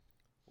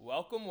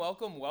Welcome,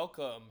 welcome,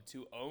 welcome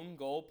to Own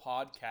Goal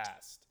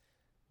Podcast,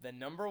 the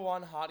number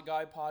one hot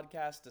guy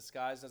podcast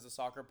disguised as a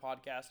soccer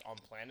podcast on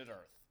planet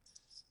Earth.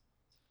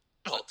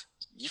 Well,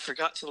 you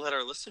forgot to let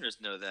our listeners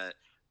know that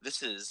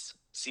this is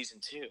season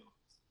 2.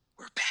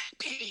 We're back,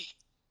 baby.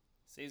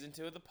 Season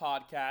 2 of the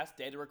podcast,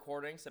 date of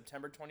recording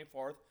September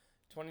 24th,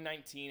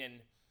 2019,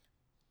 and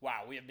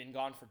wow, we have been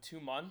gone for 2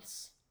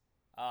 months.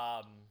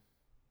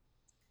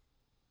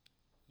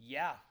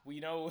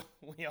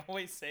 We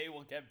always say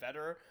we'll get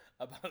better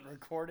about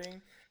recording.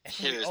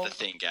 Here's the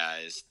thing,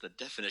 guys. The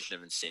definition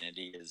of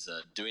insanity is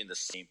doing the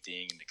same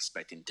thing and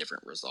expecting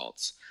different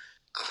results.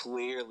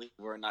 Clearly,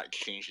 we're not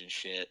changing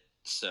shit,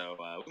 so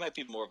we might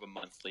be more of a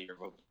monthly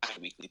or a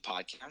weekly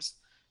podcast.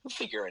 We'll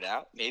figure it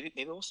out. Maybe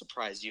we'll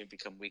surprise you and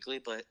become weekly,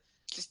 but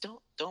just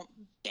don't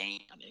bang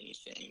on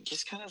anything.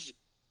 Just kind of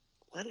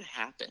let it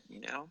happen,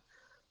 you know?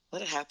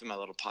 Let it happen, my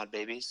little pod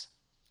babies.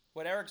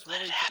 What Eric's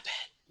Let it happen.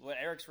 What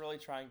Eric's really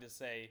trying to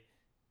say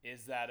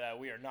is that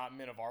we are not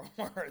men of our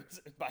words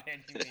by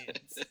any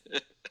means.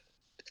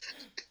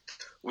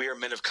 We are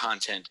men of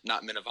content,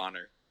 not men of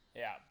honor.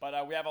 Yeah,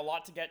 but we have a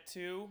lot to get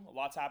to. A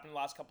lot's happened in the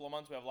last couple of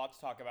months. We have a lot to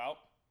talk about.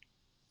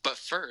 But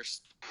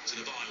first, to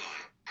the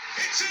byline.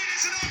 It's an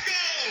own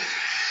goal!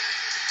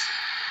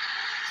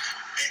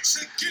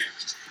 It's a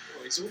gift!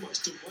 Well, he's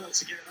almost done well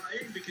to get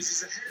that in because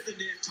he's ahead of the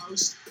near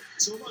post.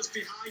 It's almost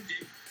behind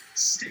him.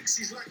 Sticks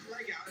his left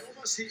leg out. It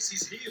almost hits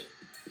his heel.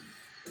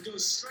 And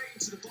goes straight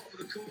into the bottom of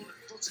the corner,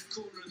 bottom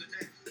corner of the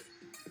net.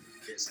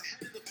 Gets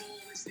ahead of the ball.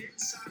 It's the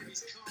inside of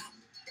his calf.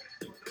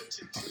 Got no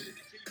chance really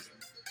the keeper.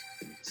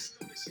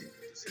 Astonishing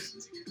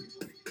position to get the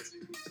ball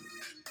into.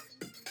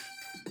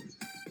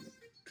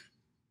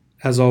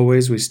 As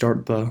always, we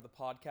start the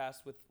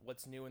podcast with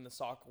what's new in the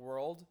soccer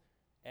world.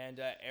 And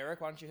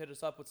Eric, why don't you hit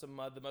us up with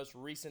some the most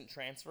recent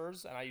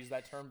transfers? And I use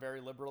that term very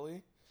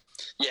liberally.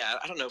 Yeah,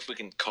 I don't know if we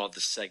can call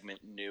this segment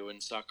new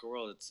in soccer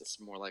world. It's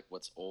more like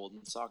what's old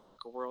in soccer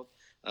world.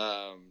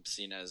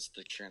 Seeing as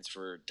the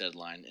transfer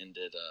deadline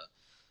ended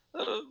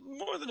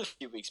more than a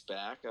few weeks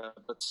back,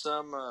 but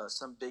some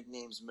big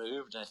names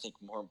moved, and I think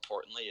more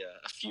importantly,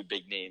 a few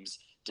big names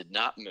did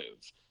not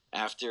move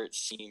after it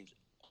seemed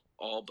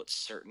all but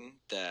certain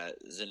that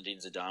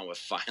Zinedine Zidane would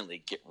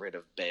finally get rid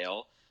of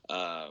Bale.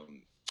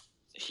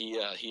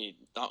 He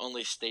not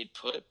only stayed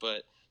put,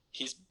 but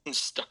he's been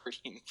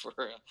starting for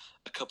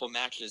a couple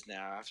matches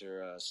now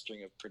after a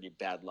string of pretty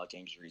bad luck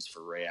injuries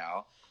for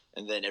Real.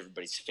 And then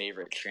everybody's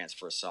favorite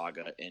transfer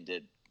saga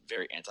ended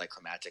very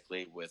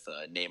anticlimactically with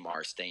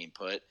Neymar staying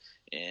put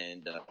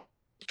and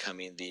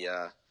becoming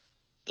the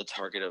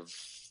target of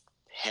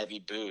heavy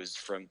boos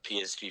from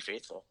PSG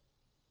faithful.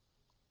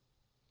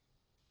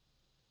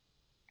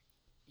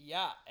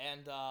 Yeah,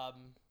 and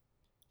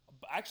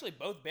actually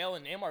both Bale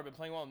and Neymar have been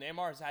playing well.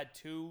 Neymar has had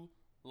 2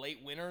 late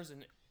winners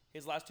in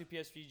his last 2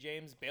 PSG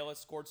games. Bale has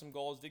scored some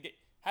goals.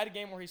 Had a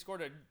game where he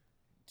scored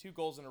 2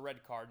 goals and a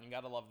red card, and you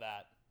gotta love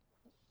that.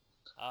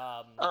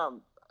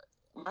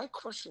 My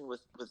question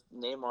with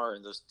Neymar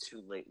and those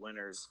 2 late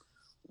winners,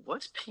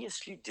 what's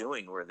PSG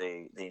doing where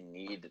they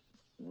need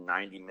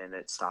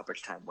 90-minute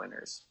stoppage time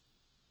winners?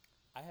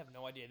 I have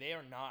no idea. They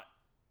are not.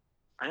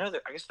 I know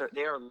that. I guess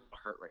they are a little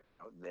hurt right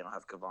now. They don't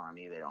have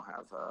Cavani. They don't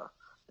have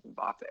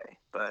Mbappe.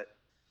 But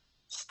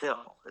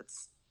still,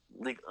 it's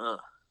League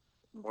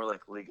more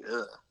like League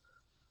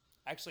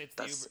Actually,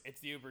 it's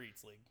the Uber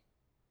Eats League.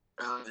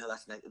 Oh no,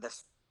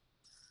 that's.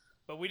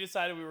 But we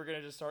decided we were going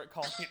to just start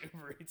calling it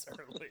Uber Eats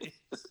early.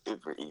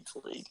 Uber Eats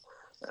League.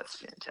 That's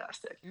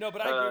fantastic. No,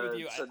 but I agree with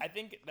you. I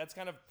think that's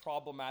kind of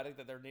problematic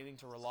that they're needing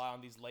to rely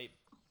on these late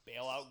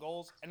bailout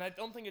goals. And I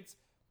don't think it's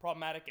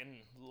problematic in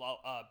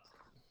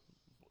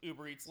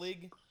Uber Eats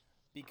League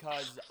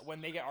because when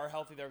they are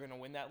healthy, they're going to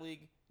win that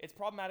league. It's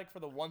problematic for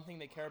the one thing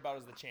they care about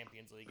is the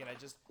Champions League. And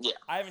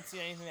I haven't seen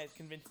anything that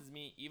convinces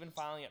me, even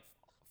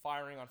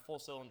firing on full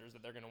cylinders,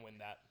 that they're going to win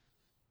that.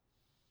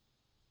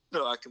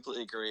 No, I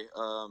completely agree.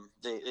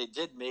 They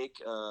did make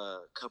a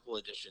couple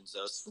additions,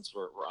 though, since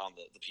we're on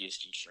the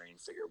PSG train.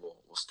 Figure we'll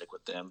stick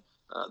with them.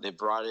 They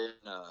brought in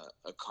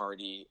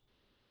Icardi.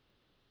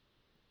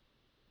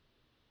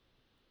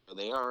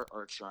 They are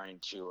trying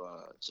to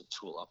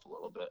tool up a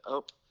little bit.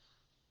 Oh,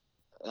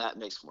 that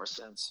makes more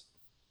sense.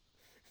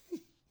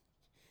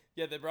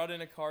 Yeah, they brought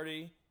in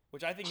Icardi,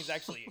 which I think is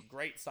actually a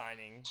great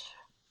signing.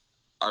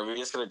 Are we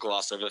just going to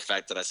gloss over the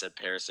fact that I said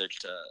Perisic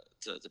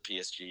to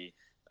PSG?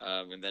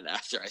 And then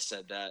after I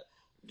said that,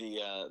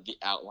 the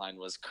outline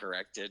was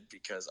corrected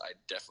because I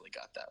definitely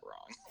got that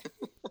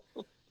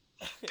wrong.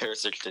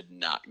 Perisic did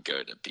not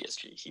go to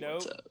PSG. He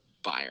went to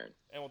Bayern.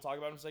 And we'll talk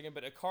about him in a second.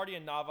 But Icardi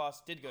and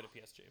Navas did go to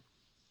PSG.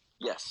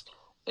 Yes,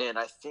 and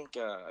I think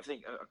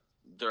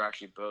they're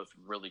actually both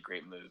really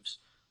great moves.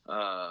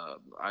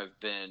 I've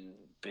been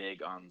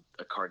big on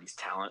Icardi's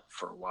talent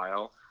for a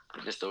while. I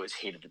just always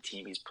hated the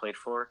team he's played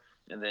for.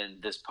 And then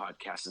this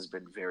podcast has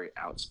been very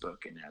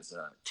outspoken as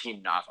a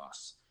Team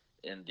Navas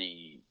in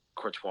the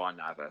Courtois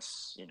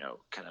Navas,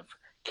 kind of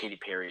Katy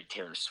Perry,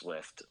 Taylor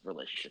Swift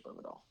relationship of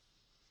it all.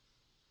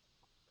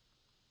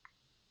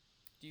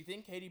 Do you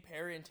think Katy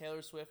Perry and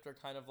Taylor Swift are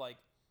kind of like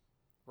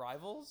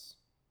Rivals?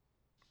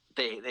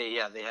 They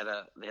had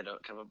a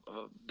kind of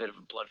a bit of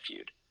a blood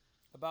feud.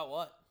 About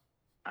what?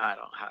 I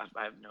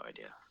have no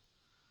idea.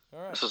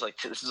 All right. This was like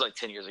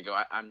 10 years ago.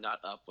 I'm not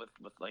up with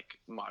like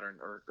modern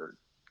or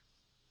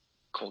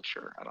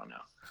culture. I don't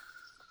know.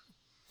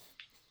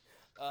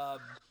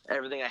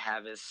 Everything I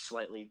have is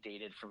slightly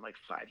dated from like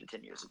 5 to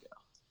 10 years ago.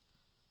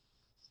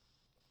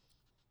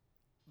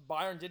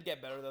 Bayern did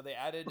get better though.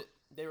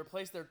 They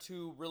replaced their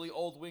 2 really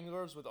old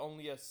wingers with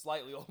only a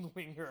slightly old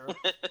winger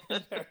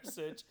in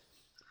Perisic.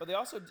 But they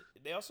also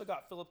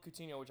got Philip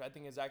Coutinho, which I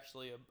think is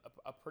actually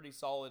a pretty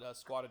solid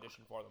squad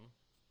addition for them.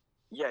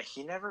 Yeah,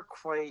 he never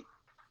quite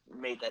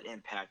made that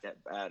impact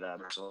at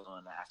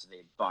Barcelona after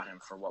they bought him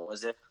for, what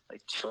was it,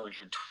 like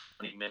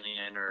 220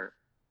 million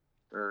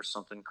or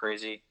something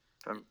crazy,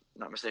 if I'm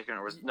not mistaken.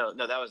 Or no,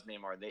 that was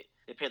Neymar. They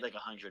paid like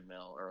 100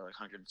 mil or like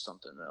 100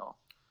 something mil.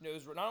 No,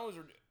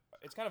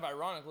 it's kind of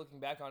ironic looking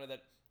back on it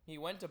that he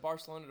went to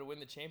Barcelona to win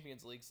the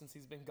Champions League. Since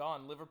he's been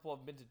gone, Liverpool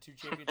have been to 2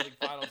 Champions League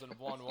finals and have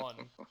won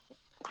 1.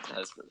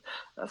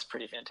 That's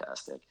pretty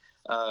fantastic.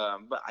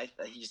 But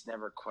he's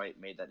never quite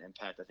made that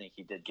impact. I think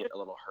he did get a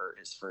little hurt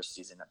his first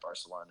season at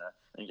Barcelona,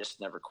 and he just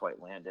never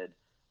quite landed.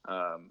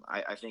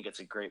 I think it's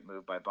a great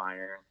move by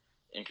Bayern.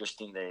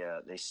 Interesting,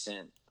 they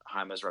sent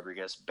James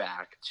Rodriguez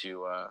back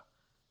to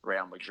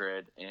Real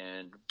Madrid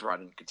and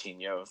brought in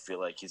Coutinho. I feel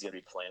like he's going to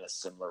be playing a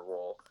similar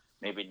role,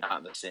 maybe not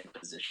in the same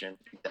position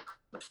in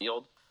the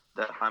field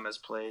that James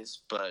plays,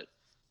 but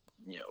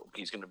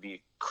he's going to be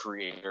a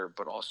creator,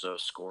 but also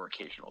score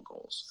occasional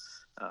goals.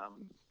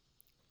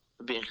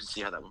 It'll be interesting to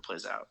see how that one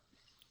plays out.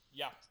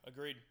 Yeah,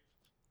 agreed.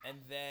 And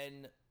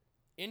then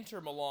Inter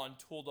Milan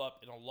tooled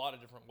up in a lot of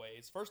different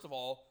ways. First of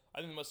all, I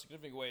think the most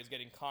significant way is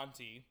getting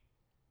Conti.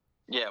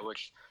 Yeah,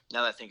 which,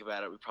 now that I think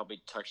about it, we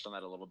probably touched on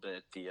that a little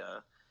bit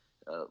the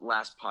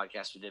last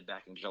podcast we did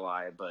back in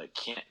July, but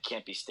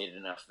can't be stated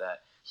enough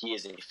that he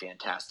is a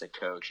fantastic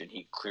coach, and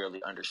he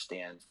clearly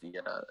understands the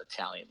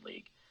Italian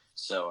league.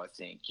 So I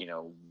think,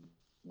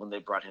 when they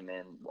brought him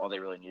in, all they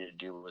really needed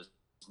to do was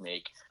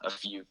make a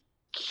few.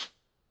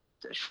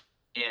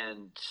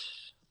 And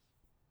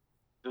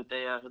who'd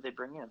they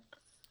bring in?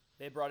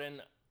 They brought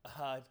in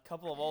a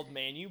couple of old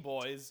Man U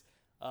boys.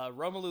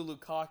 Romelu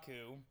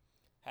Lukaku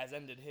has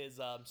ended his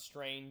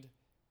strained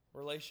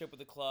relationship with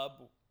the club.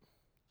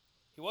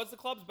 He was the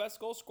club's best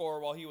goal scorer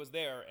while he was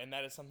there, and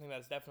that is something that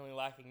is definitely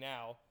lacking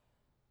now.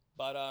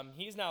 But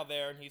he's now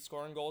there, and he's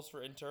scoring goals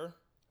for Inter.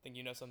 I think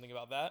you know something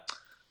about that.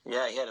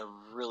 Yeah, he had a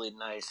really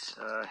nice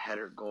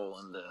header goal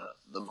in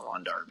the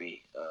Milan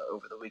derby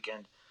over the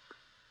weekekend.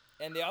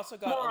 And they also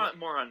got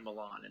more on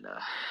Milan in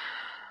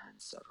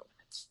several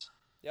minutes.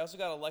 They also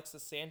got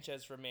Alexis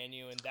Sanchez from Man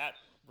U, and that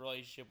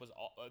relationship was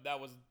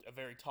a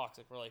very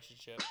toxic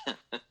relationship,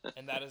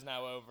 and that is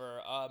now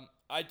over.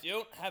 I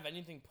don't have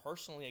anything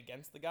personally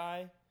against the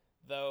guy,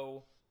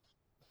 though.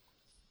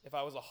 If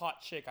I was a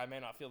hot chick, I may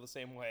not feel the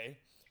same way,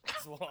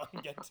 as we'll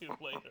get to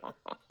later.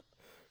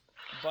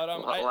 But a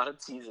lot of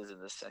teases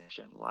in this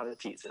section. A lot of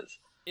teases.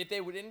 If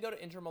they didn't go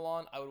to Inter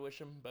Milan, I would wish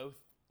them both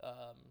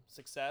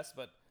success.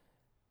 But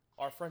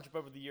our friendship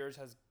over the years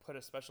has put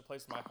a special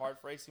place in my heart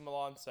for AC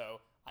Milan,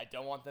 so I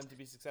don't want them to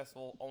be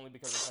successful only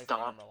because they play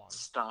for Inter Milan.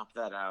 Stomp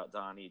that out,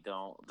 Donnie.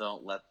 Don't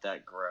let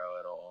that grow.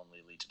 It'll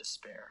only lead to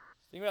despair.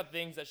 Think about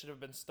things that should have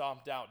been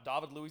stomped out.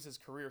 David Luiz's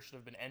career should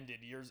have been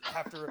ended years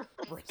after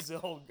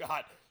Brazil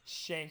got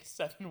shanked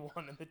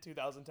 7-1 in the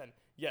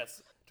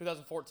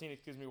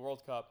 2014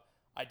 World Cup.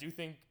 I do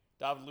think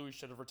David Luiz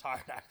should have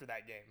retired after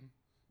that game.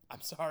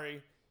 I'm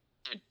sorry.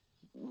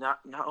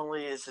 Not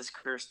only is his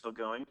career still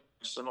going,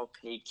 Arsenal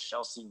paid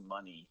Chelsea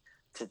money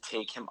to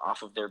take him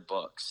off of their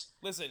books.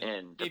 Listen,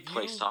 and to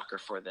play soccer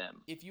for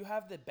them. If you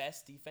have the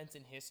best defense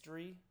in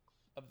history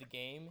of the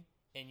game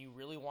and you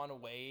really want a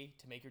way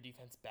to make your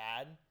defense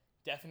bad,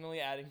 definitely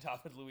adding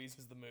David Luiz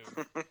is the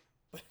move.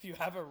 But if you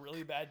have a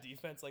really bad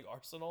defense like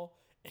Arsenal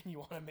and you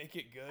want to make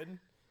it good,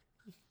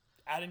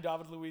 adding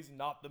David Luiz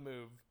not the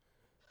move.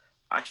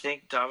 I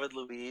think David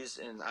Luiz,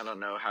 in I don't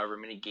know however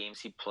many games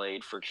he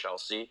played for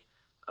Chelsea,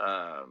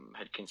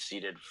 had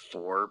conceded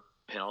 4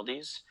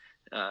 penalties.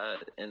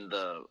 In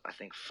the, I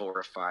think, 4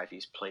 or 5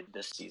 he's played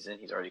this season,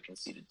 he's already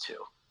conceded 2.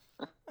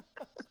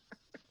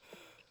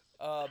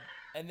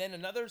 And then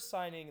another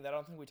signing that I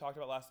don't think we talked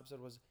about last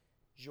episode was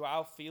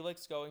Joao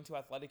Felix going to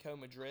Atletico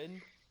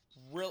Madrid.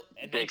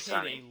 And they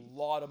paid a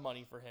lot of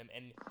money for him.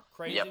 And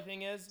crazy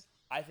thing is,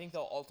 I think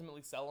they'll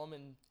ultimately sell him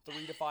in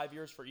 3 to 5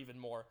 years for even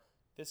more.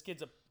 This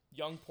kid's a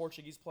young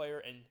Portuguese player,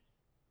 and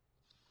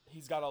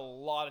he's got a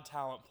lot of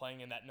talent playing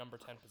in that number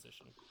 10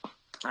 position.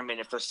 I mean,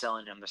 if they're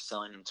selling him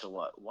to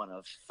what? One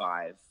of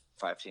five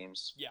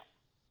teams? Yeah.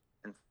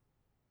 And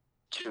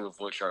 2 of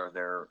which are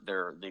their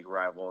league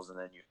rivals, and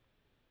then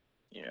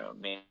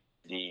Man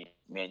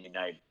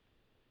United,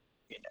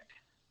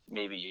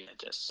 maybe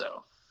Juventus.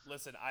 So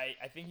listen,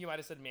 I think you might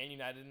have said Man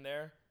United in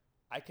there.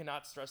 I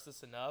cannot stress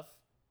this enough.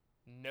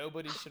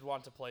 Nobody should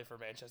want to play for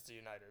Manchester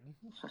United.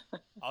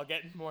 I'll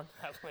get more on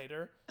that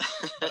later,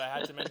 but I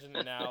had to mention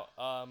it now.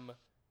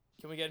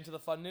 Can we get into the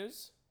fun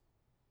news?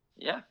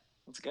 Yeah,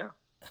 let's go.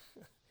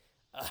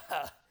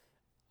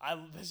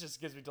 This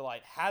just gives me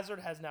delight. Hazard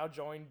has now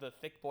joined the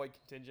thick boy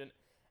contingent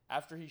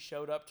after he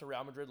showed up to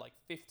Real Madrid like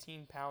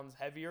 15 pounds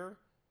heavier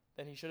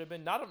than he should have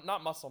been.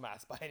 Not muscle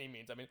mass by any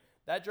means. I mean,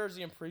 that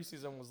jersey in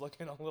preseason was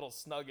looking a little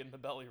snug in the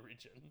belly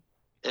region.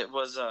 It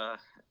was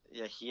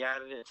he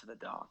added it to the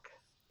donk.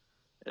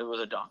 It was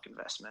a donk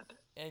investment.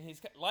 And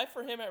life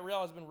for him at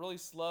Real has been really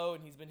slow,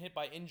 and he's been hit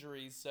by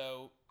injuries,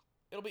 so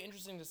it'll be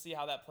interesting to see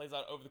how that plays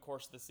out over the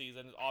course of the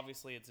season.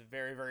 Obviously, it's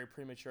very, very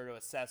premature to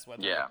assess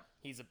whether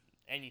he's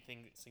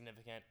anything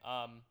significant.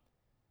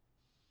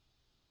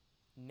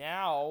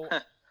 Now...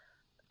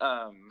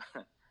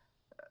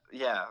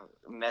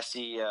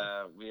 Messi,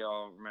 we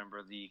all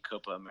remember the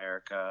Copa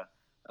America.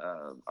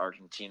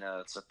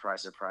 Argentina,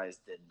 surprise, surprise,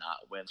 did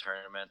not win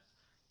tournament.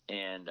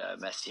 And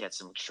Messi had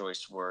some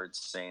choice words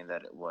saying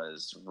that it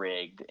was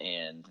rigged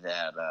and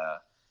that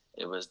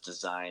it was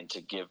designed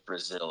to give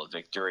Brazil a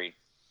victory.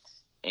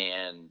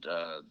 And,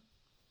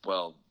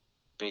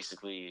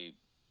 basically,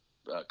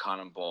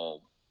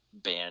 CONMEBOL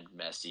banned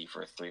Messi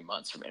for 3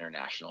 months from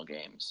international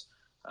games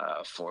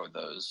for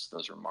those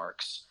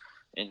remarks.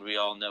 And we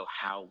all know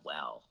how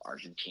well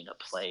Argentina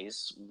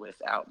plays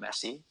without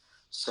Messi.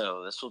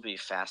 So this will be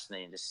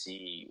fascinating to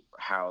see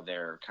how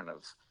their kind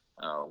of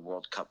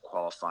World Cup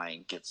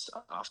qualifying gets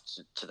off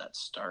to that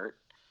start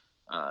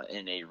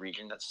in a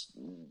region that's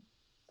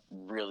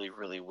really,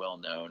 really well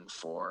known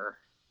for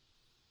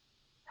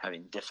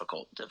having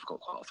difficult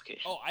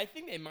qualification. Oh, I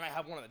think they might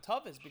have one of the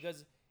toughest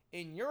because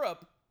in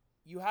Europe,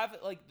 you have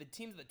like the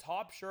teams at the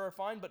top sure are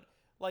fine, but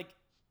like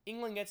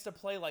England gets to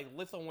play like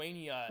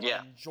Lithuania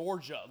and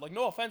Georgia. Like,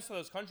 no offense to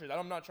those countries.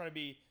 I'm not trying to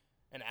be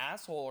an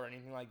asshole or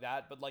anything like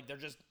that, but like they're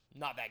just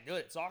not that good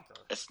at soccer.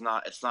 It's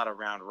not a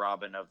round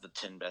robin of the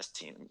 10 best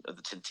teams in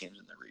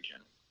the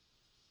region.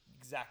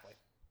 Exactly.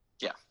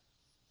 Yeah.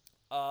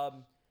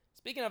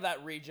 Speaking of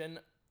that region,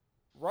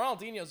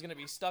 Ronaldinho is going to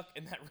be stuck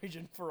in that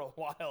region for a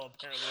while,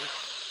 apparently,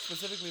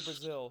 specifically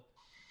Brazil.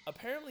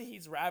 Apparently,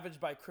 he's ravaged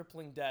by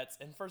crippling debts.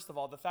 And first of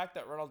all, the fact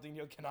that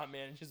Ronaldinho cannot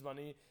manage his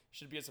money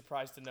should be a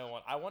surprise to no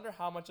one. I wonder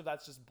how much of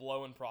that's just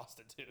blowing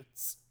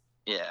prostitutes.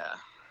 Yeah.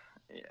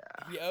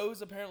 He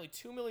owes apparently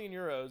 2 million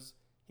euros.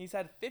 He's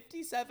had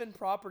 57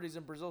 properties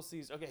in Brazil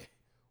seized. Okay,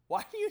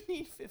 why do you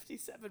need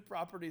 57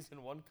 properties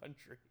in one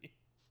country?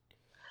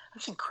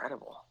 That's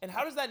incredible. And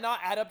how does that not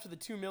add up to the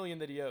 2 million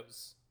that he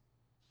owes?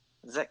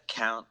 Does that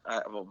count?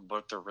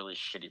 Both they're really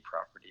shitty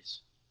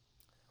properties.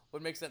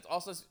 Would make sense.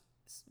 Also,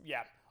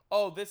 yeah.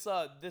 Oh, this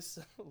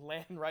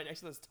land right next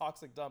to this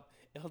toxic dump,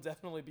 it'll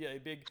definitely be a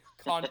big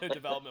condo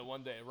development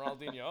one day.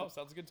 Ronaldinho, oh,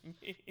 sounds good to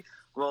me.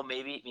 Well,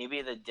 maybe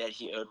the debt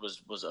he owed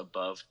was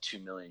above 2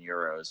 million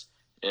euros.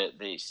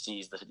 They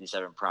seized the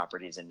 57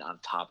 properties, and on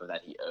top of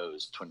that, he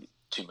owes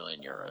 22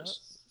 million euros.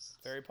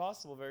 Very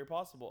possible, very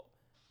possible.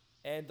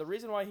 And the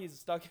reason why he's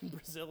stuck in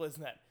Brazil is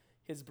that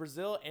his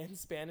Brazil and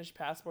Spanish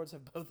passports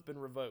have both been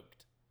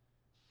revoked.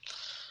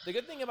 The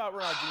good thing about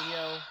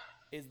Ronaldinho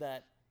is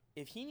that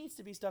if he needs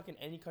to be stuck in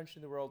any country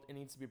in the world, it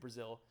needs to be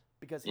Brazil,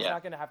 because he's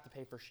not going to have to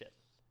pay for shit.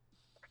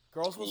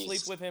 Girls will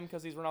sleep with him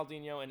because he's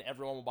Ronaldinho, and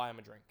everyone will buy him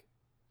a drink.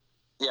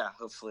 Yeah,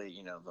 hopefully,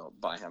 they'll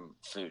buy him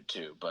food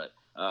too. But,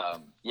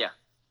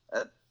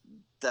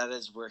 that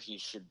is where he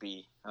should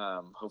be.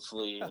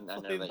 Hopefully, and I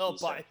know that they'll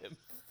buy him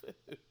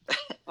food.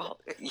 Well,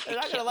 they're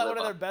not going to let one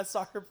of their best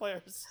soccer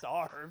players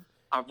starve.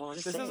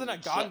 This isn't a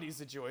Gandhi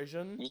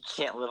situation. You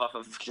can't live off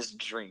of just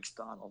drinks,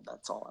 Donald.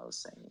 That's all I was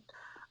saying.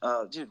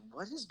 Dude,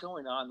 what is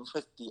going on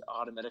with the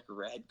automatic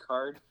red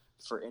card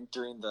for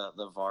entering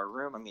the VAR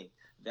room? I mean,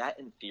 that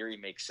in theory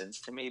makes sense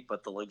to me,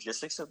 but the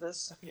logistics of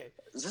this,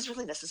 is this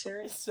really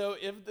necessary? So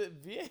if the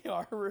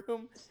VAR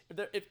room,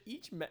 if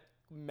each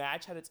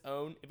match had its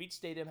own, if each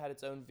stadium had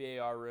its own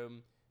VAR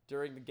room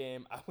during the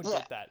game, I would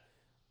get that.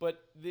 But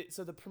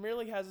so the Premier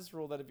League has this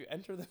rule that if you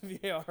enter the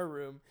VAR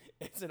room,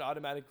 it's an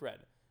automatic red.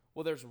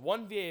 Well, there's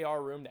one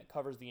VAR room that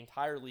covers the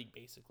entire league,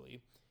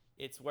 basically.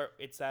 It's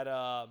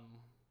at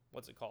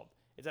what's it called?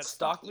 It's at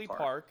Stockley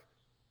Park.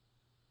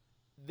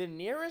 The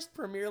nearest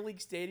Premier League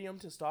stadium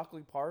to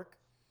Stockley Park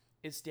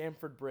is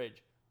Stamford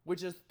Bridge,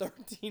 which is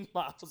 13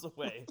 miles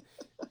away.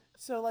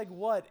 So, like,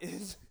 what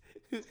is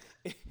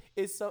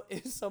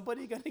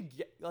somebody gonna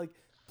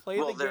play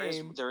the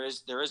game? There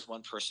is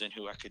one person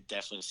who I could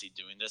definitely see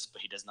doing this,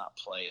 but he does not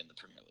play in the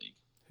Premier League.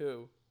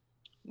 Who?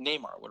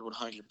 Neymar would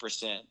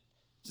 100%.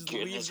 Just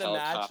leave the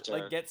match,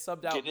 get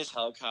subbed out. Get his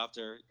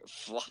helicopter,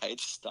 fly to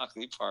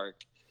Stockley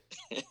Park,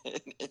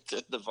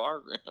 into the VAR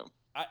room.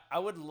 I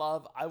would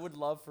love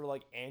for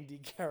Andy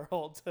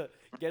Carroll to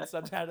get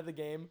subbed out of the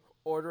game,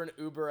 order an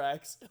Uber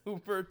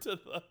to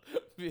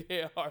the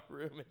VAR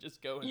room, and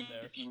just go in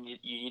there. You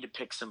need to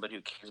pick somebody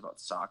who cares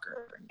about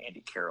soccer, and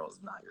Andy Carroll is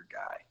not your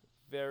guy.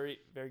 Very,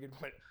 very good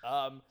point.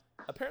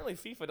 Apparently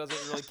FIFA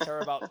doesn't really care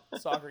about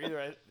soccer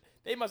either.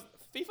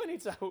 FIFA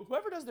needs to,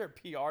 whoever does their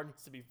PR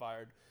needs to be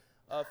fired.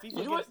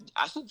 FIFA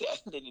I think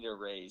they need a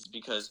raise,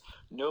 because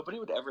nobody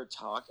would ever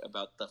talk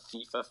about the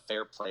FIFA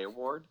Fair Play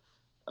Award,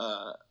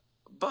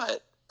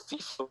 but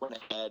FIFA went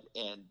ahead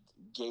and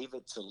gave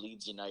it to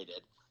Leeds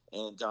United.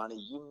 And Donnie,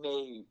 you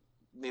may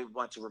maybe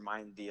want to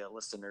remind the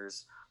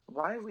listeners,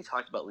 why have we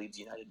talked about Leeds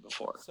United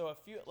before? So I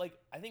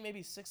think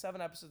maybe 6-7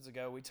 episodes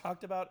ago, we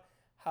talked about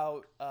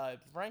how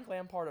Frank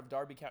Lampard of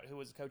Derby County, who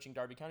was coaching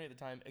Derby County at the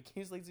time,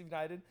 accused Leeds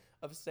United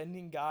of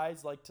sending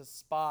guys like to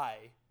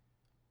spy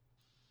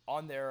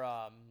on their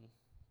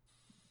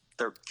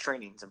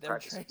trainings and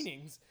practices.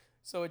 trainings.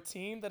 So a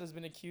team that has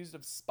been accused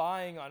of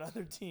spying on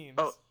other teams.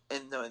 Oh,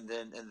 and then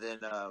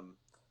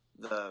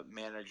the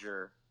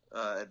manager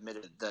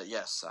admitted that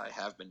yes, I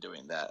have been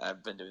doing that.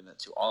 I've been doing that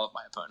to all of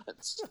my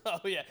opponents.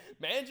 Oh yeah,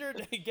 manager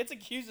gets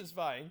accused of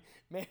spying.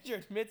 Manager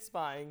admits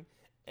spying,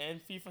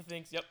 and FIFA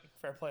thinks, "Yep,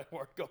 fair play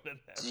award going in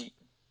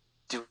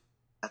there."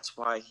 That's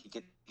why he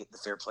get the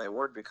fair play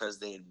award, because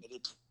they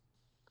admitted.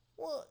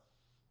 Well,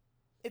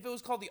 if it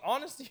was called the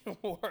honesty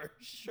award,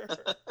 sure.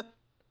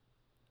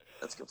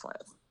 That's a good plan.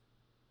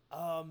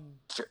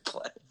 Fair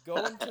play.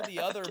 Going to the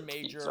other Get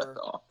major,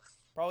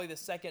 probably the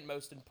second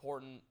most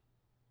important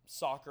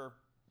soccer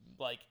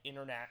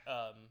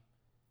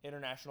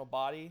international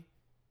body,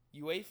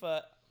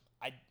 UEFA.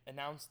 I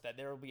announced that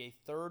there will be a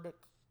third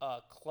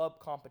club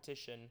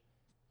competition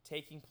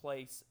taking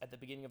place at the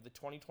beginning of the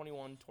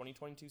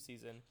 2021-2022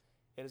 season.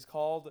 It is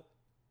called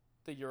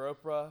the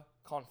Europa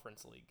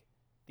Conference League.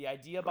 The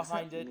idea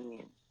behind it,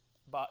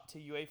 to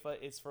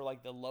UEFA, is for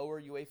like the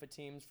lower UEFA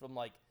teams from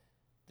like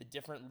the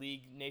different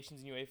league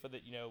nations in UEFA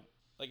that,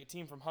 like a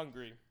team from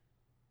Hungary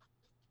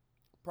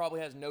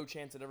probably has no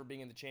chance at ever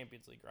being in the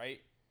Champions League,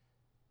 right?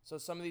 So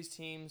some of these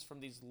teams from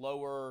these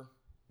lower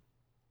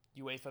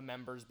UEFA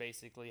members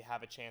basically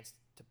have a chance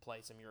to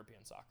play some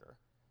European soccer.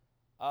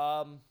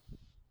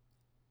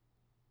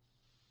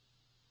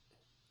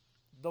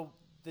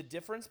 The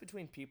difference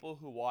between people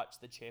who watch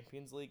the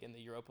Champions League and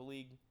the Europa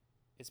League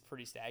is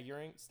pretty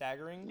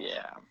staggering.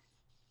 Yeah.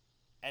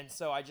 And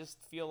so I just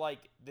feel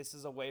like this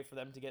is a way for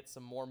them to get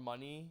some more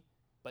money,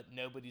 but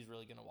nobody's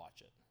really going to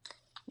watch it.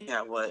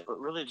 Yeah, what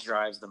really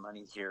drives the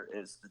money here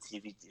is the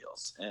TV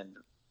deals, and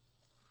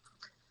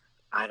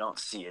I don't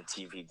see a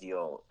TV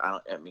deal. I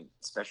mean,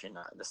 especially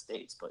not in the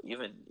States, but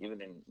even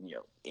in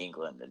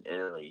England and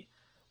Italy.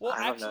 Well,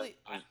 actually,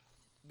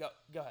 go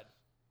ahead.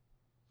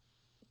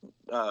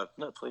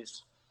 No,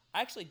 please. I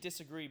actually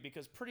disagree,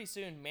 because pretty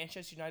soon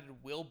Manchester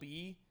United will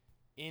be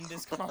in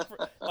this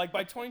conference. Like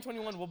by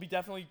 2021, we'll be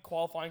definitely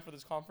qualifying for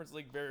this Conference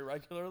League very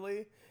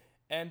regularly,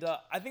 and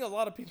I think a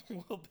lot of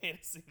people will pay to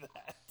see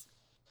that.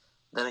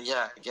 Then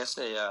yeah, I guess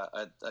a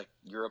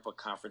Europa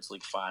Conference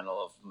League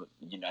final of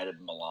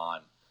United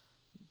Milan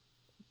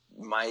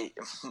might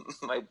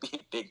be a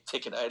big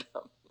ticket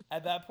item.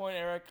 At that point,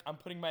 Eric, I'm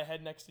putting my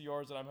head next to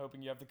yours, and I'm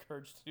hoping you have the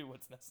courage to do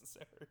what's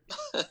necessary.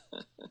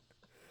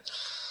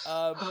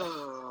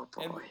 Oh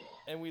boy!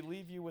 And we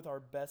leave you with our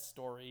best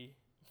story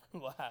for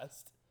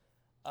last.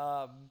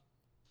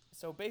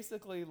 So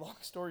basically, long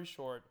story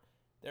short,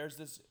 there's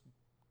this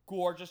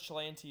gorgeous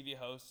Chilean TV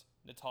host,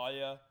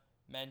 Natalia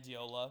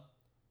Mandiola,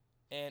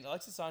 and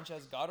Alexis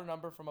Sanchez got her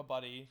number from a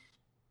buddy,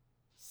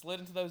 slid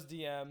into those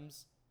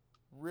DMs,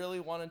 really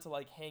wanted to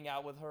like hang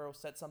out with her,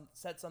 set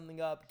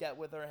something up, get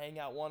with her, hang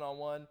out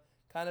one-on-one,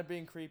 kind of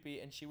being creepy,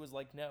 and she was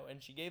like, no.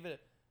 And she gave an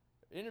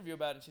interview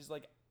about it. She's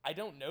like, I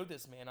don't know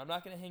this man. I'm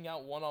not going to hang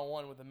out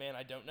one-on-one with a man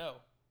I don't know.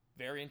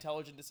 Very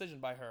intelligent decision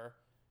by her.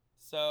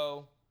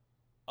 So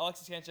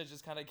Alexis Sanchez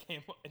just kind of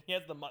came, and he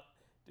has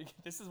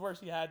this is where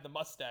she had the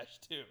mustache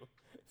too.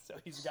 So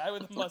he's a guy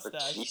with a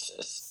mustache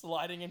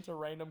sliding into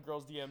random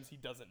girls' DMs he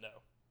doesn't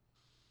know.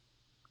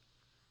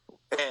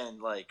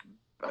 And like,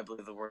 I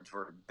believe the words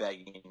were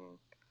begging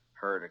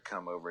her to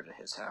come over to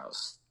his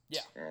house.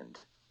 Yeah. And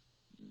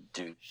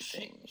do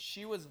things.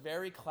 She was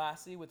very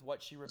classy with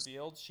what she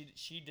revealed.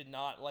 She did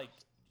not like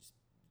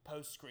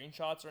post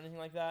screenshots or anything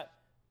like that.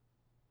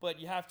 But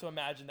you have to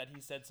imagine that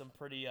he said some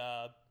pretty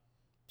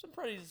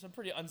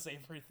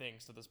unsavory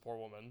things to this poor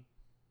woman.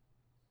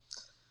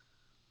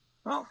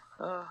 Well,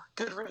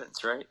 good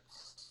riddance, right?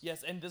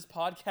 Yes, and this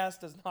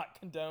podcast does not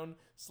condone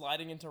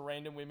sliding into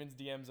random women's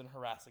DMs and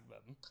harassing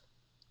them.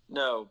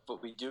 No,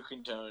 but we do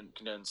condone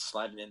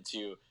sliding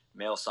into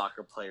male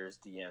soccer players'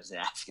 DMs and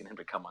asking them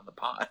to come on the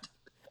pod.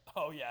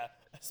 Oh yeah,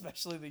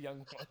 especially the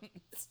young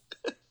ones.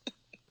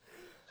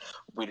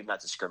 We do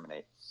not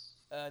discriminate.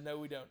 No,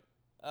 we don't.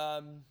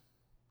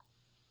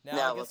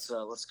 Now let's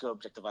go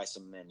objectify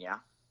some men, yeah?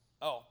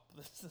 Oh,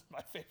 this is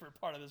my favorite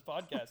part of this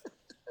podcast.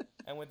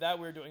 And with that,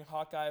 we're doing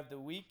Hot Guy of the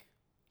Week,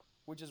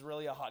 which is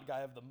really a Hot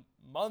Guy of the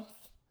Month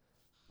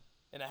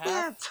and a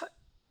half.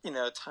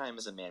 Yeah, time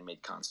is a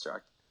man-made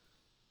concept.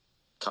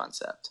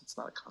 It's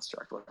not a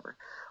construct, whatever.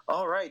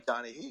 All right,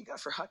 Donnie, who you got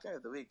for Hot Guy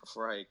of the Week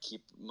before I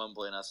keep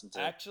mumbling us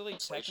into Actually,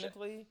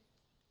 technically,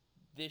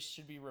 this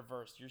should be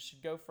reversed. You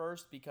should go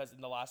first, because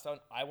in the last one,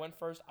 I went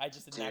first. I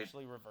just didn't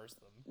actually reverse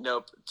them.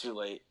 Nope, too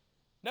late.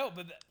 No,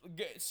 but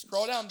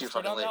scroll down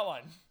the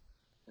outline.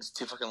 It's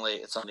too fucking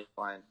late. It's on the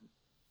outline.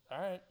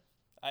 All right.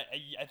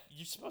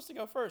 You're supposed to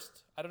go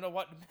first. I don't know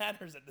what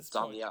matters at this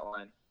point. It's on the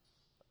outline.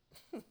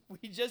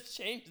 We just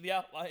changed the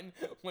outline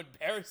when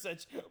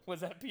Perisic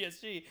was at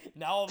PSG.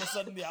 Now all of a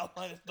sudden the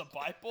outline is the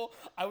Bible.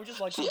 I would just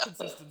like some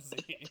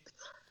consistency.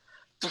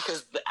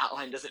 Because the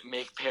outline doesn't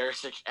make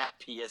Perisic at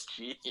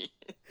PSG.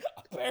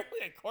 Apparently,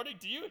 according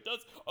to you, it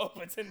does.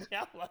 It's in the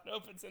outline.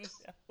 It's in the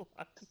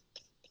outline.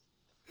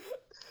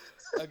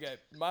 Okay,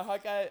 my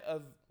Hawkeye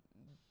of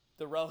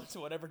the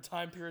relative whatever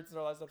time periods in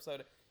our last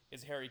episode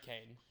is Harry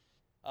Kane.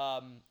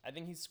 I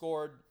think he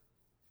scored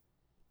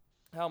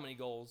how many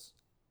goals?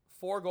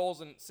 4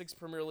 goals in 6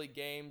 Premier League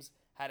games.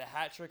 Had a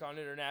hat trick on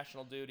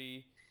international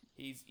duty.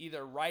 He's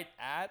either right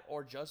at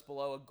or just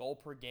below a goal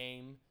per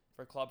game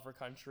for club for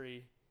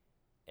country.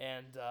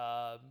 And,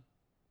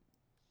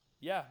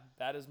 yeah,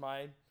 that is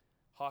my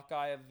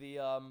Hawkeye of the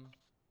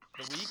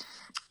week.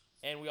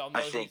 And we all know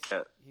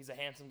he's a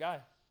handsome guy.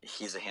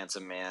 He's a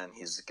handsome man.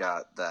 He's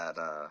got that,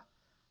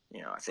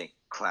 I think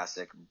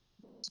classic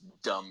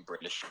dumb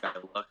British guy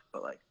look,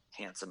 but, like,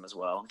 handsome as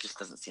well. Just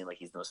doesn't seem like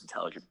he's the most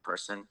intelligent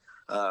person.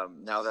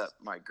 Now that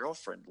my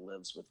girlfriend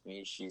lives with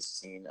me, she's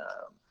seen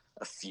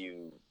a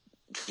few.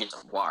 She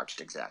hasn't watched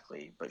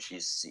exactly, but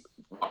she's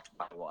walked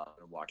by a while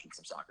and watching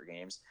some soccer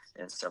games,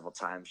 and several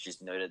times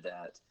she's noted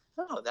that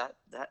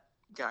that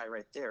guy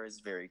right there is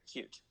very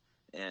cute,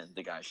 and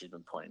the guy she's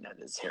been pointing at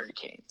is Harry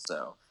Kane.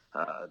 So,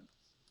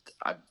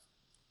 I'm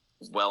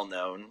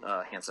well-known,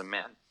 handsome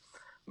man.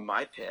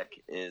 My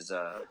pick is.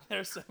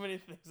 There's so many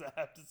things I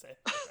have to say.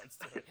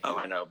 Oh,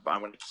 I know, but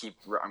I'm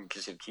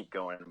just gonna keep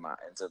going. Into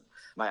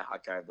my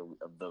Hawkeye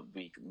of the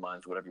week,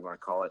 month, whatever you want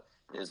to call it,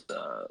 is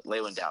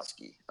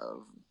Lewandowski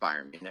of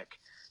Bayern Munich.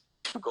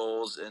 2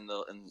 goals in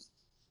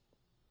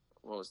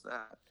what was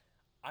that?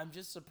 I'm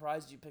just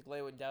surprised you picked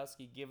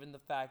Lewandowski, given the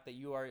fact that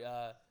you are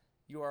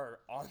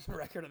on the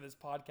record of this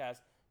podcast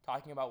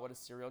talking about what a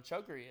serial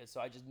choker he is. So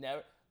I just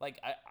never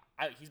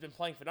he's been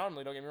playing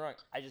phenomenally. Don't get me wrong.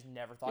 I just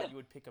never thought you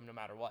would pick him no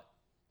matter what.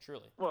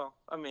 Truly. Well,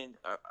 I mean,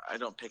 I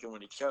don't pick him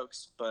when he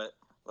chokes, but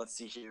let's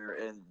see here.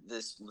 In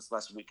this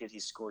last weekend, he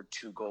scored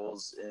 2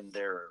 goals in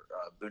their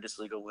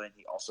Bundesliga win.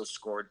 He also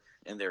scored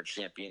in their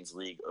Champions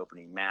League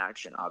opening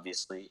match, and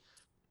obviously,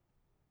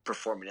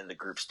 performing in the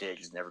group stage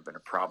has never been a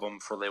problem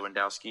for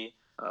Lewandowski.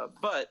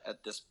 But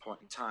at this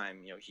point in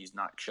time, he's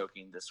not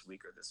choking this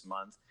week or this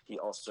month. He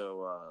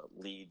also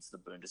leads the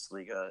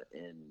Bundesliga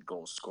in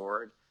goals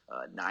scored.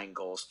 9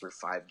 goals through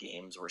 5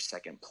 games, where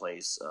second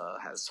place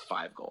has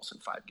 5 goals in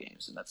 5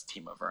 games, and that's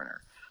Timo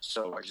Werner.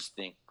 So I just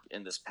think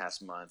in this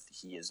past month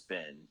he has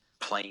been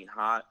playing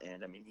hot,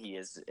 and I mean he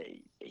is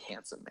a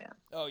handsome man.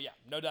 Oh yeah,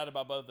 no doubt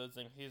about both those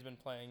things. He's been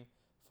playing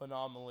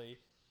phenomenally.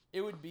 It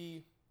would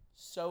be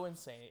so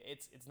insane.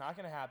 It's not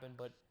going to happen,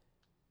 but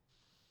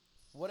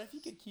what if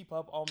he could keep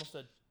up almost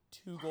a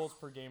 2 goals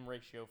per game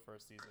ratio for a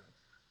season?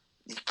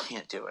 You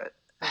can't do it.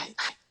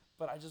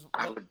 But I just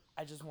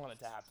want it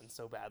to happen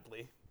so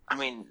badly. I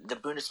mean, the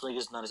Bundesliga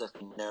is not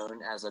exactly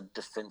known as a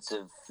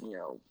defensive,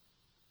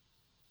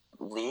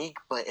 league,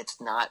 but it's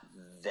not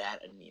that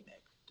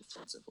anemic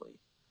defensively.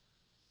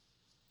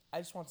 I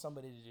just want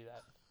somebody to do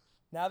that.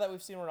 Now that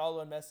we've seen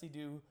Ronaldo and Messi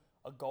do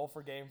a goal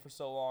per game for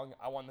so long,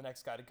 I want the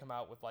next guy to come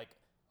out with like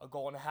a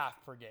goal and a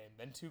half per game,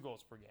 then 2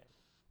 goals per game.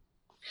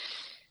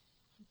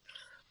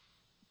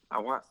 I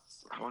want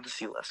to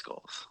see less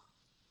goals.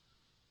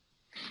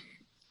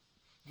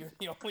 You're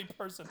the only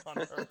person on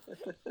earth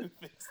who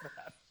thinks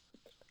that.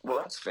 Well,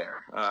 that's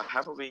fair.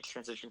 How about we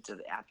transition to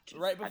the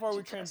aptitude? Right before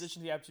we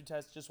transition to the aptitude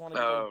test, just want to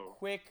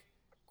give a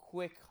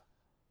quick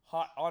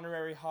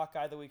honorary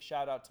Hawkeye of the Week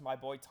shout out to my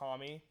boy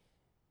Tommy.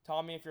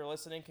 Tommy, if you're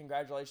listening,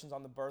 congratulations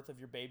on the birth of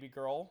your baby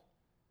girl.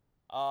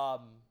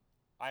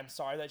 I'm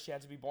sorry that she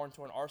had to be born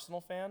to an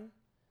Arsenal fan.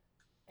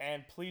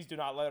 And please do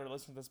not let her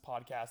listen to this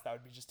podcast. That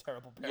would be just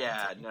terrible parenting.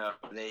 Yeah, no.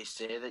 They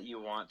say that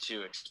you want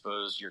to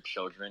expose your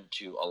children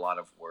to a lot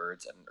of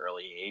words at an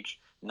early age.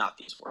 Not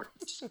these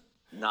words.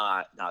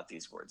 not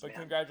these words, But man.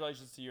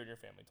 Congratulations to you and your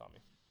family, Tommy.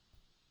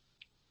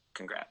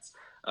 Congrats.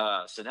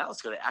 So now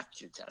let's go to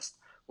aptitude test,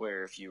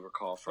 where if you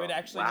recall from Wait,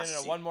 actually,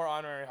 no. One more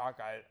honorary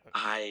Hawkeye.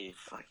 I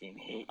fucking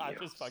hate you. I'm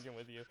just fucking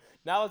with you.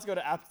 Now let's go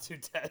to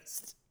aptitude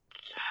test.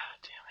 God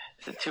damn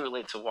it. Is it too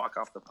late to walk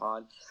off the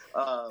pod?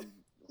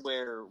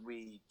 Where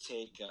we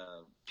take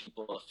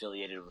people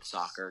affiliated with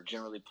soccer,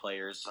 generally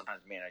players,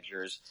 sometimes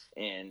managers,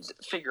 and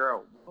figure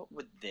out what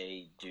would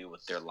they do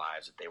with their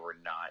lives if they were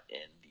not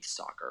in the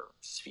soccer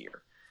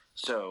sphere.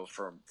 So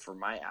for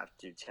my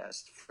aptitude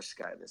test for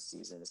Sky this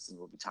season, this is what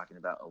we'll be talking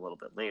about a little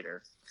bit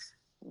later,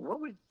 what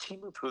would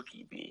Teemu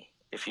Pukki be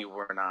if he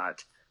were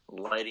not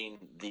lighting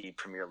the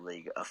Premier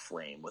League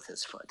aflame with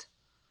his foot?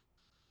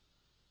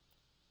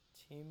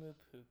 Teemu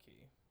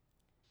Pukki.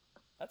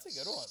 That's a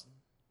good one.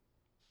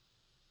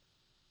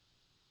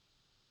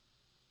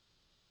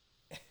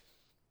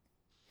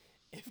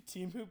 If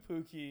Teemu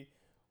Pukki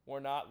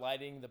were not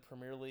lighting the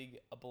Premier League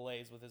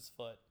ablaze with his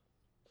foot,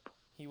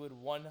 he would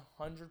 100%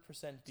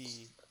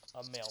 be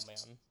a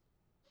mailman.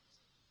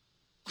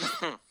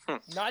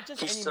 Not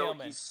just any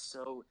mailman.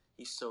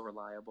 He's so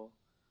reliable.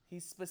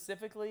 He's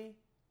specifically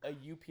a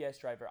UPS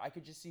driver. I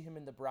could just see him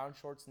in the brown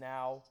shorts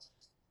now,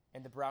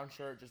 and the brown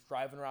shirt, just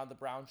driving around the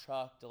brown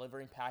truck,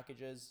 delivering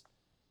packages.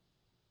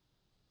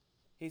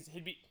 He's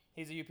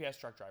a UPS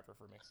truck driver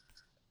for me.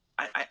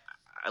 I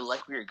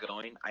like where you're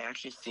going. I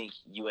actually think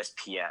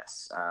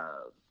USPS,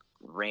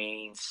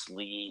 rain,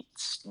 sleet,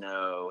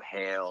 snow,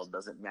 hail,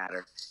 doesn't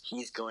matter.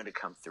 He's going to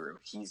come through.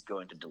 He's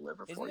going to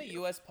deliver Isn't for the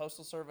you. U.S.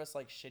 Postal Service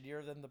like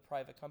shittier than the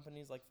private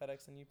companies like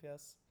FedEx and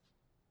UPS?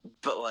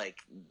 But like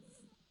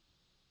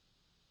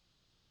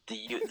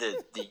the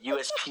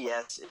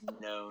USPS is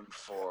known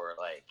for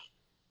like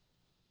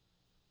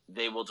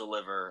they will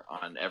deliver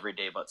on every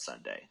day but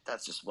Sunday.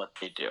 That's just what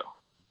they do.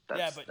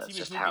 That's But that's TV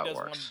just Pookie how it does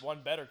works.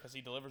 one better because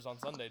he delivers on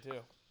Sunday too.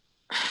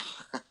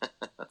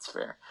 That's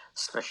fair,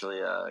 especially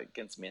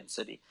against Man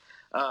City.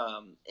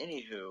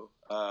 Anywho,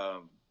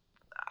 I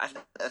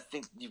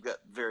think you've got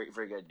very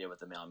very good idea with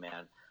the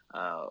mailman.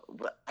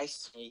 What I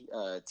see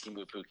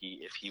Timu Pukki,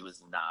 if he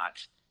was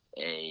not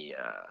a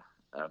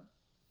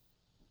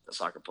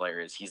soccer player,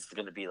 is he's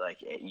going to be like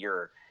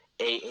your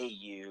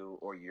AAU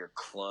or your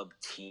club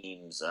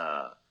team's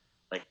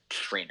like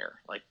trainer,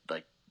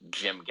 like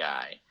gym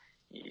guy.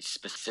 He's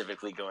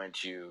specifically going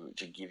to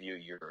give you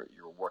your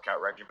workout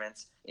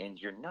regimens, and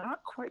you're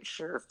not quite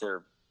sure if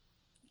they're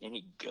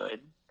any good.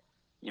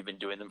 You've been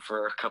doing them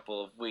for a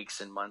couple of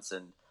weeks and months,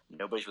 and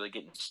nobody's really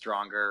getting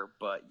stronger,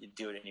 but you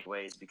do it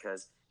anyways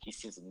because he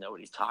seems to know what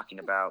he's talking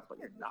about, but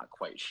you're not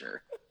quite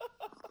sure.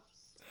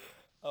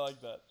 I like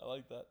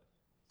that.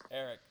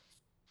 Eric,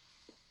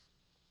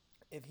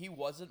 if he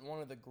wasn't one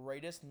of the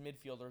greatest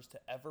midfielders to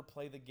ever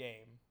play the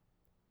game,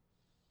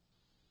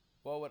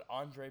 what would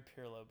Andre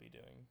Pirlo be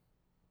doing?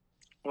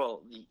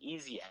 Well, the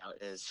easy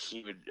out is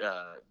he would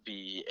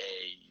be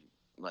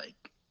a like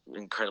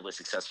incredibly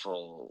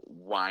successful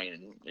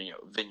wine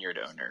vineyard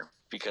owner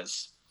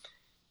because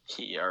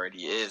he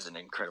already is an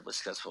incredibly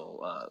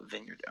successful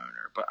vineyard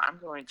owner. But I'm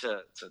going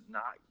to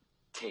not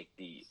take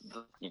the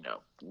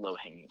low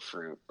hanging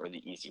fruit or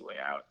the easy way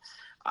out.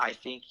 I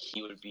think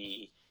he would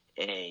be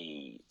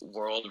a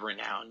world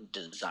renowned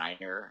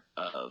designer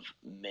of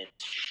men's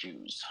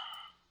shoes.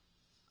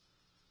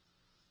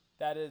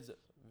 That is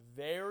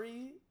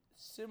very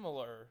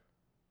similar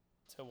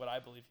to what I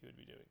believe he would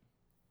be doing.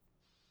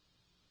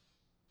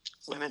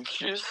 Women's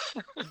shoes?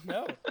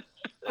 No,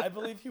 I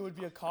believe he would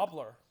be a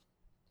cobbler.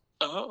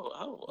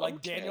 Oh, like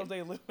okay. Daniel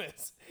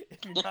Day-Lewis. If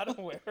you're not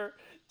aware,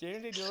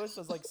 Daniel Day-Lewis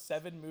does like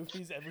 7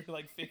 movies every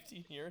like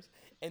 15 years,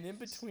 and in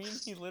between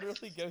he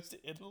literally goes to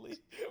Italy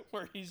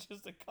where he's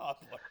just a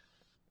cobbler.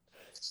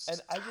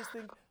 And I just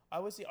think I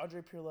would see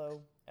Andre Pirlo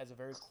as a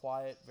very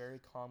quiet, very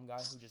calm guy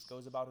who just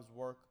goes about his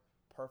work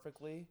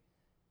perfectly.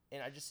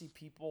 And I just see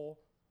people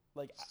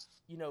like,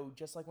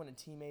 just like when a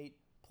teammate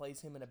plays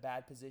him in a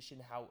bad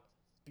position, how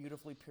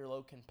beautifully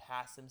Pirlo can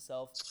pass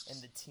himself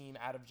and the team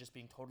out of just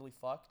being totally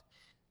fucked.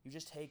 You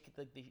just take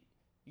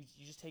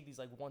you just take these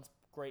like once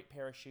great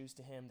pair of shoes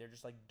to him. They're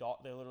just like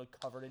they're literally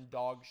covered in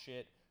dog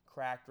shit,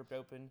 cracked, ripped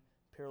open.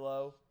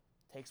 Pirlo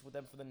takes with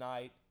them for the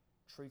night,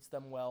 treats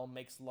them well,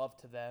 makes love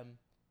to them,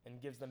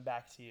 and gives them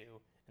back to you.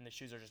 And the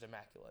shoes are just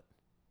immaculate.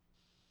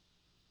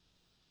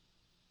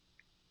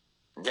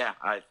 Yeah,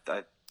 I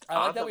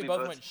like that we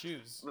both went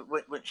shoes.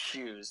 Went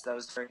shoes. That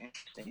was very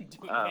interesting.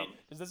 Wait,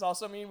 does this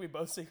also mean we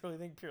both secretly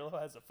think Pirlo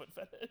has a foot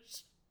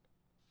fetish?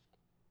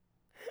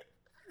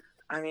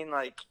 I mean,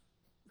 like,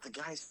 the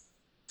guy's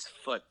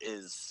foot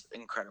is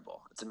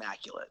incredible. It's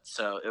immaculate.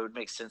 So it would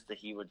make sense that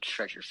he would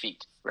shred your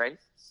feet, right?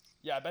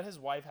 Yeah, I bet his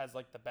wife has,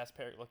 like, the best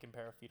looking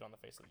pair of feet on the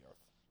face of the earth.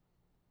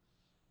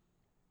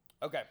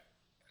 Okay.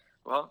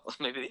 Well,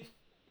 maybe.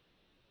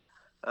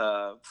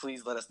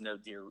 Please let us know,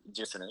 dear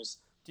listeners.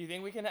 Do you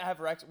think we can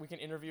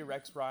interview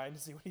Rex Ryan to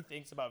see what he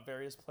thinks about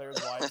various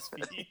players' wives'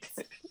 feet?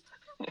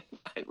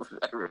 I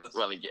really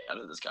want to get out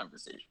of this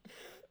conversation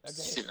as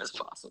soon as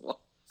possible.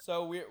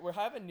 So we're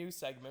having a new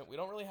segment. We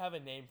don't really have a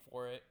name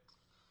for it.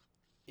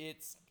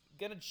 It's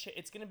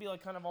gonna be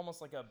like kind of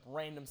almost like a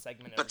random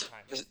segment every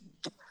time.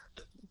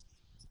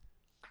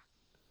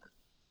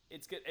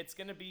 It's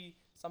gonna be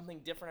something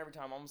different every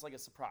time, almost like a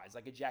surprise,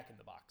 like a Jack in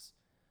the Box.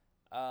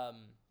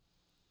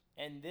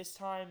 And this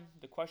time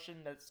the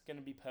question that's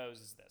gonna be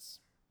posed is this: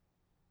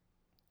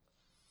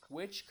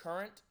 which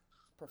current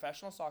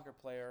professional soccer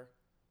player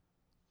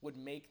would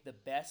make the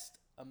best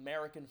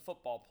American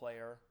football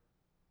player?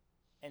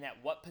 And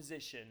at what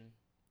position,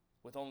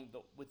 with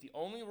the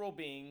only rule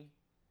being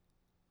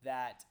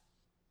that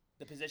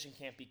the position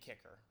can't be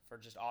kicker for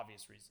just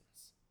obvious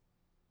reasons.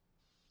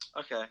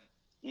 Okay,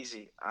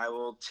 easy. I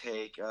will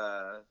take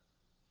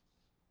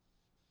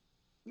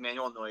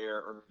Manuel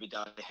Neuer or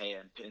Vidal De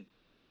Gea and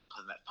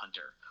put that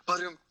punter.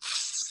 But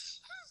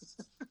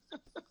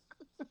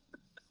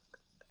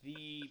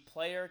the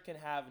player can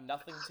have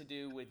nothing to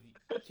do with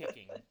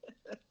kicking.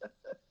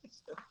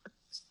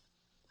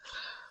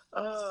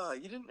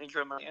 You didn't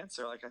enjoy my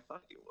answer like I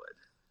thought you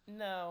would.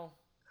 No.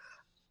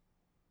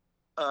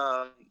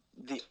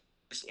 The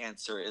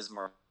answer is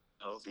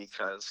Marcelo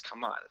because,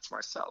 come on, it's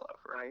Marcelo,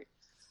 right?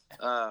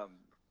 No,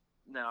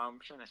 I'm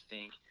trying to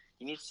think.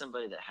 You need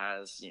somebody that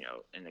has,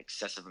 an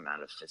excessive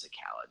amount of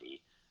physicality,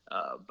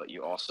 but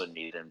you also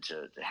need them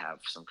to have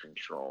some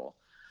control.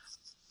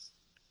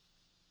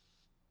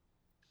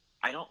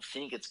 I don't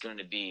think it's going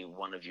to be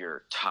one of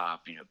your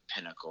top,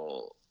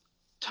 pinnacle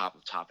top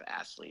of top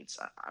athletes.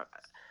 I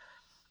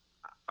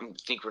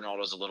think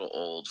Ronaldo's a little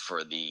old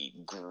for the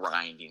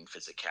grinding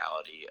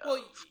physicality.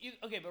 Well,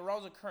 okay, but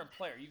Ronaldo's a current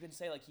player. You can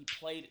say like he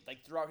played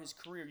like throughout his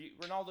career.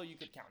 Ronaldo, you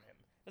could count him.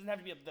 Doesn't have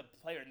to be the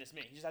player in this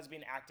minute. He just has to be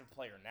an active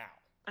player now.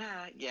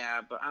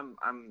 Yeah, but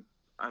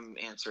I'm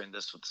answering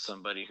this with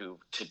somebody who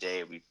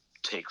today we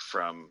take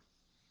from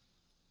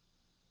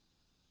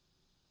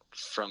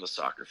the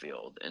soccer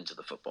field into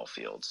the football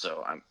field.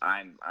 So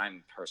I'm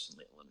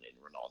personally eliminating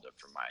Ronaldo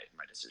from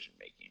my decision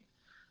making.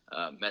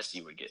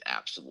 Messi would get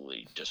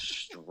absolutely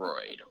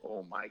destroyed.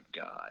 Oh my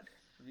God!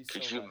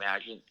 Could you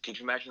imagine? Could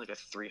you imagine like a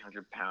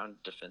 300-pound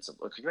defensive?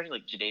 Or could you imagine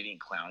like Jadeveon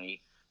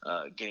Clowney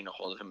getting a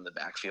hold of him in the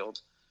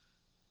backfield?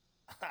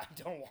 I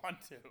don't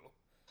want to.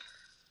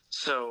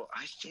 So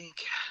I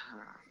think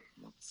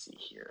let's see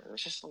here.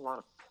 There's just a lot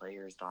of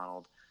players,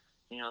 Donald.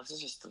 This is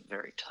just a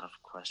very tough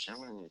question. I'm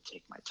going to need to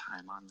take my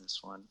time on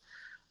this one.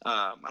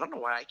 I don't know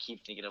why I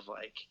keep thinking of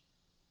like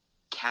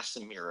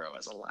Casemiro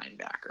as a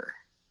linebacker.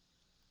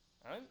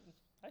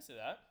 I see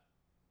that.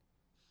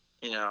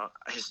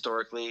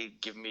 Historically,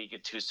 give me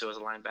Gattuso as a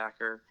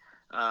linebacker,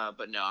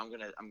 but no, I'm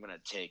gonna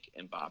take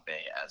Mbappe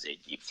as a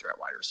deep threat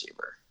wide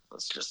receiver.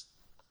 Let's just.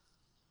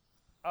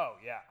 Oh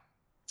yeah.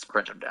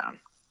 Sprint him down.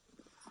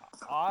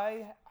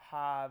 I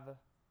have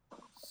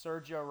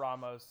Sergio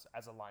Ramos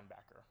as a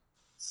linebacker.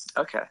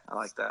 Okay, I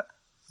like that.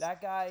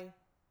 That guy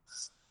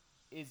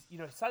is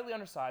slightly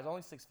undersized,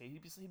 only 6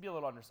 feet. He'd be a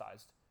little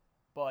undersized,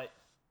 but.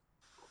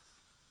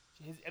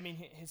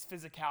 His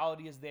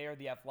physicality is there.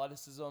 The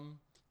athleticism,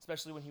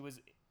 especially when he was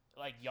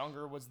like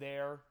younger, was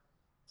there.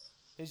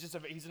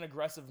 He's an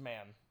aggressive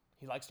man.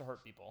 He likes to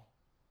hurt people.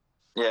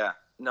 Yeah,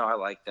 no, I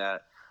like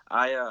that.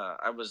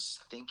 I was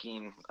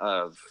thinking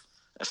of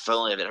if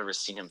only I've ever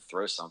seen him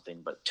throw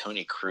something, but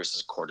Toni Kroos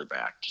as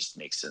quarterback just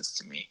makes sense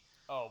to me.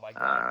 Oh my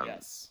God,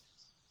 yes.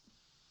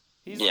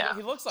 He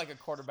looks like a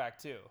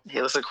quarterback too.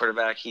 He looks like a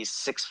quarterback. He's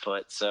 6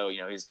 foot, so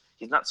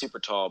he's not super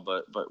tall,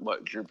 but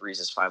what Drew Brees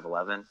is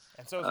 5'11",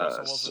 and so is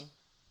Russell Wilson.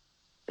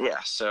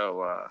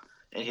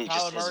 And he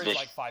Kyler just Murray's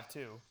like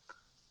 5'2".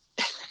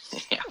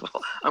 Yeah,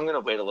 well, I'm gonna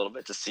wait a little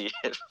bit to see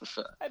if.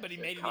 Hey, but he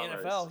made the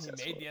NFL. He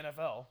made the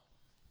NFL.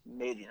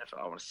 Made the NFL.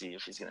 I want to see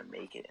if he's gonna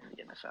make it in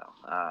the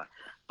NFL.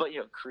 But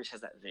Kroos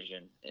has that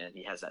vision and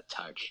he has that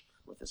touch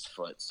with his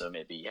foot, so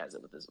maybe he has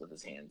it with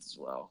his hands as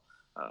well.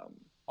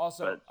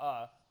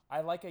 I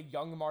like a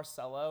young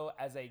Marcelo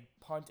as a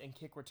punt and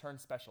kick return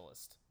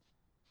specialist.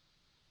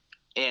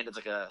 And it's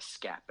like a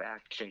scat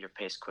back, change of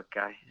pace, quick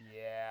guy.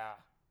 Yeah.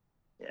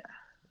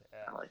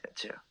 I like that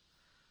too.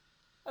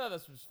 I thought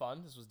this was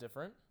fun. This was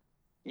different.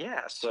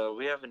 Yeah, so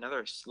we have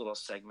another little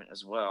segment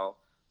as well.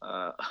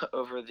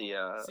 Over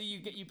the. See,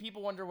 you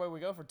people wonder where we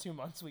go for 2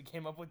 months. We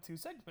came up with 2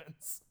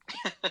 segments.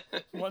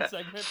 1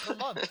 segment per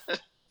month.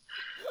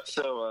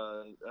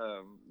 So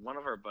one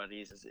of our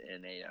buddies is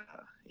in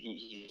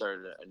he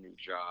started a new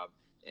job,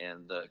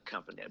 and the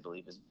company I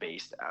believe is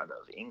based out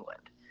of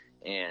England,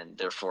 and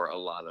therefore a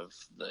lot of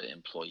the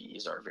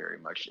employees are very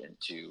much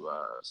into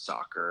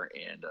soccer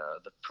and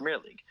the Premier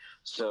League.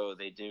 So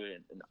they do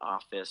an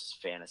office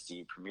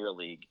fantasy Premier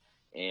League,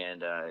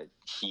 and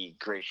he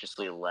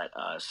graciously let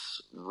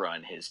us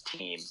run his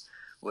team.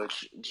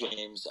 Which,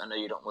 James, I know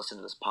you don't listen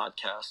to this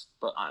podcast,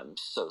 but I'm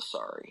so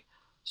sorry.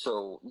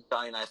 So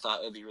Guy and I thought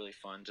it would be really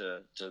fun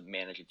to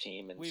manage a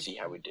team and see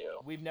how we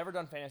do. We've never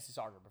done fantasy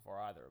soccer before,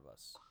 either of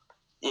us.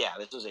 Yeah,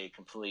 this was a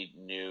completely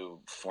new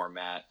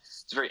format.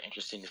 It's very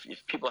interesting.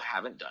 If people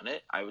haven't done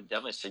it, I would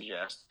definitely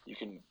suggest you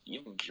can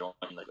even join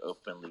like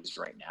open leagues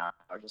right now,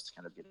 just to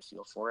kind of get a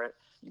feel for it.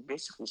 You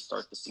basically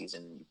start the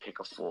season,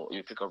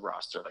 you pick a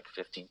roster like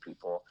 15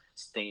 people,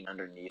 staying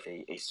underneath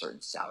a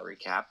certain salary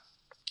cap.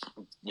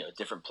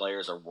 Different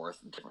players are worth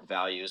different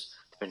values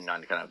depending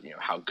on kind of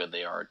how good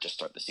they are to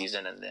start the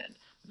season, and then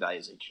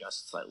values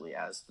adjust slightly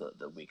as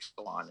the weeks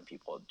go on and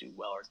people do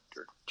well or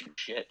do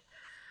shit.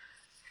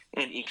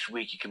 And each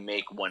week you can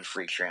make 1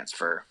 free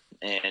transfer,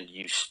 and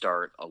you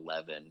start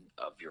 11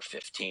 of your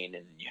 15,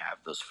 and then you have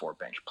those 4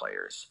 bench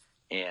players.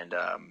 And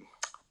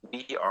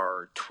we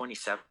are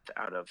 27th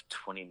out of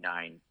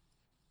 29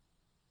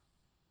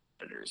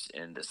 competitors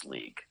in this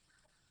league.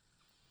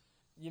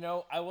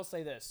 I will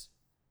say this.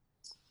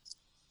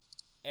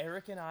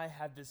 Eric and I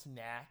have this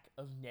knack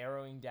of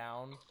narrowing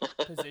down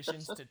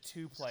positions to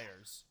 2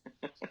 players.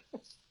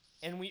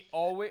 And we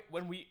always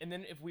when we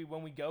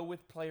go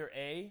with player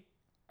A,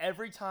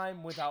 every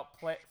time without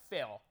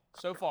fail,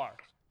 so far,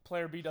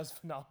 player B does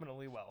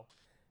phenomenally well.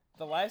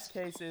 The last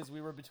case is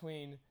we were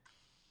between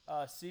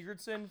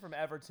Sigurdsson from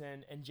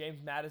Everton and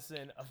James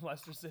Maddison of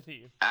Leicester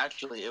City.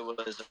 Actually, it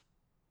was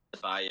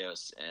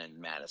Ceballos and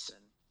Madison.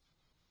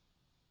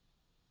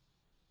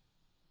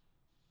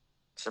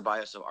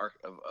 Ceballos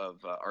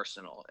of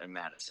Arsenal and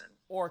Madison.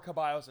 Or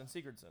Ceballos and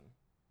Sigurdsson.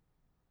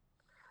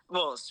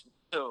 Well,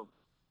 so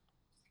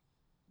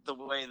the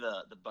way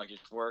the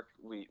budgets work,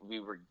 we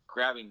were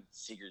grabbing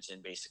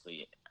Sigurdsson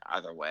basically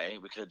either way.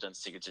 We could have done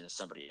Sigurdsson as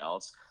somebody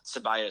else.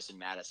 Ceballos and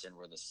Madison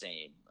were the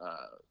same.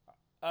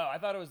 I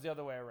thought it was the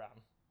other way around.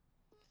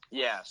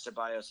 Yeah,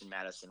 Ceballos and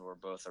Madison were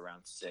both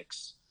around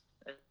 6.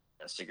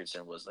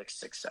 Sigurdsson was like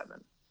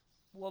 6'7".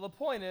 Well, the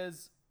point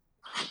is,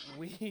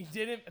 we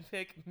didn't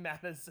pick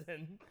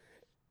Madison,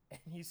 and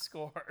he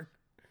scored,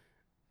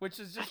 which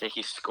is I just think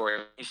he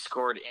scored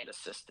and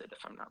assisted,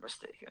 if I'm not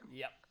mistaken.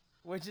 yep,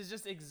 which is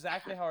just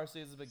exactly how our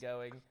season's been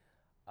going.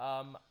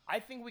 I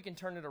think we can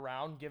turn it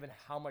around given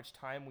how much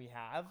time we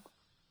have.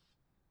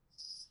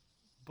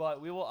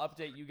 But we will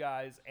update you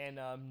guys, and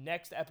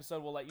next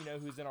episode we'll let you know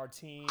who's in our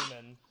team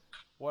and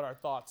what our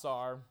thoughts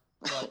are.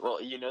 But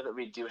Well, you know that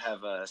we do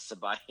have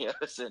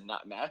Ceballos and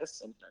not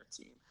Madison in our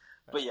team.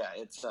 But yeah,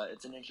 it's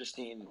an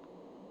interesting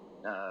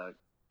man.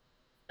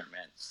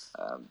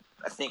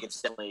 I think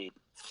it's definitely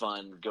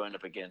fun going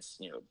up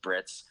against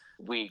Brits.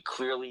 We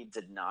clearly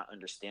did not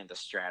understand the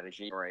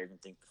strategy or I even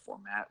think the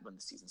format when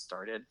the season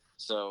started.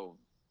 So,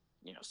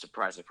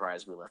 surprise,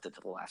 surprise, we left it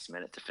to the last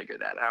minute to figure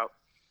that out.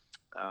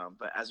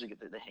 But as we get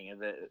the hang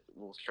of it,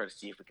 we'll try to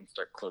see if we can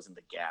start closing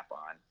the gap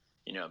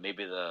on,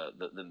 maybe the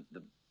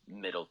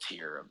middle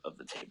tier of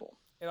the table.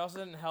 it also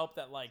didn't help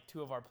that like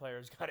 2 of our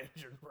players got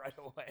injured right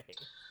away.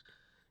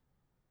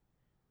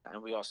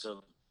 And we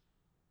also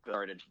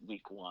started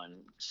week 1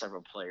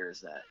 several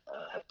players that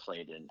have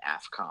played in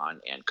AFCON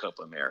and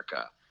Copa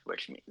America,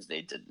 which means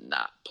they did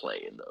not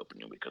play in the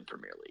opening week of the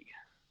Premier League.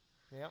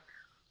 Yep.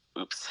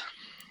 Oops.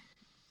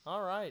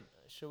 All right.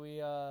 Shall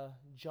we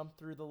jump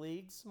through the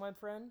leagues, my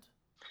friend?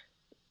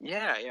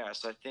 Yeah.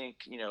 So I think,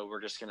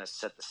 we're just going to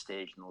set the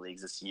stage in the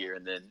leagues this year,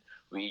 and then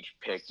we each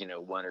pick,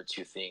 1 or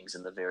 2 things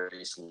in the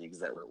various leagues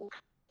that we're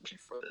watching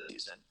for the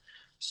season.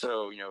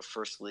 So,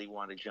 first league we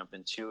want to jump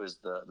into is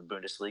the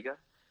Bundesliga.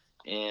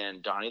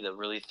 And Donnie, the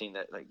really thing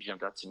that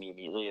jumped out to me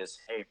immediately is,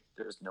 hey,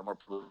 there's no more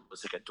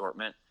Bundesliga at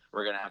Dortmund.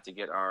 We're going to have to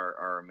get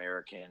our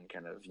American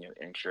kind of,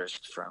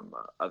 interest from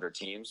other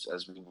teams,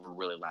 as we were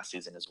really last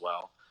season as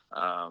well.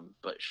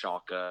 But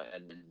Schalke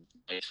and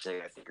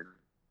Leipzig, I think, are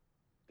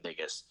the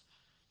biggest,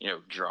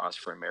 draws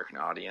for American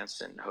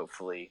audience, and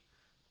hopefully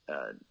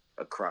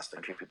across the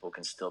country people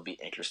can still be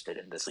interested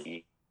in this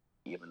league,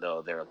 even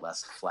though they're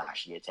less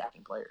flashy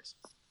attacking players.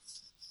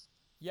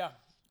 Yeah,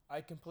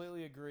 I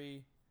completely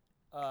agree.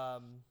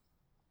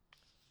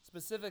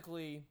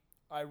 Specifically,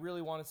 I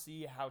really want to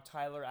see how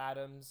Tyler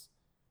Adams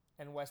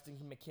and Weston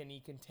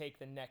McKennie can take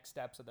the next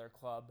steps of their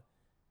club.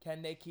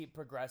 Can they keep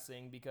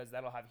progressing? Because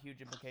that'll have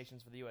huge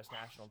implications for the U.S.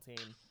 national team.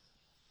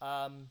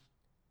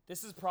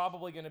 This is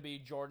probably going to be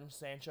Jordan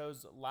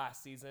Sancho's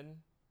last season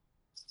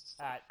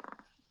at...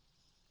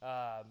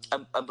 I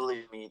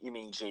believe you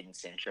mean Jadon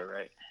Sancho,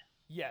 right?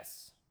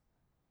 Yes,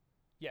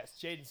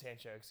 Jadon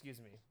Sancho, excuse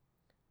me.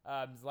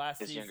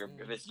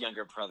 His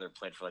younger brother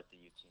played for the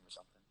youth team or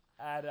something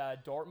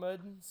at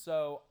Dortmund.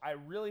 So I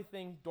really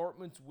think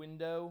Dortmund's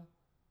window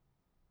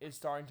is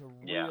starting to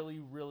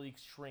really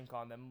shrink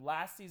on them.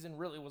 Last season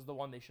really was the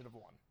one they should have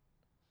won.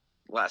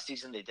 Last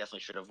season they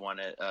definitely should have won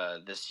it.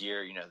 This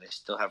year, they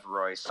still have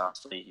Royce.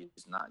 Obviously,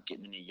 he's not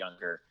getting any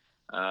younger.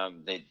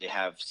 They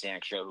have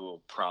Sancho, who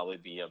will probably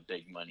be a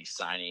big money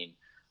signing.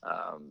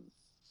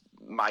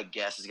 My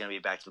guess is going to be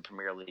back to the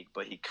Premier League,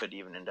 but he could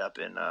even end up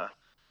in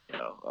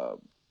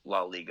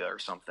La Liga or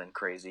something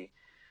crazy.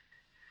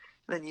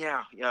 Then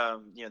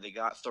they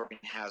got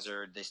Thorgan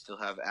Hazard. They still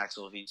have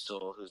Axel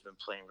Witsel, who's been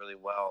playing really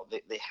well.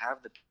 They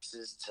have the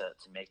pieces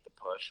to make the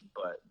push,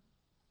 but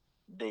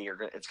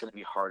it's going to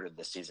be harder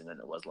this season than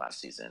it was last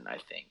season. I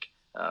think.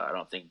 I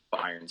don't think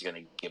Bayern's going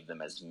to give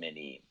them as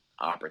many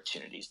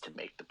opportunities to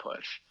make the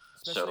push.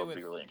 Especially so it'll with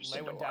be really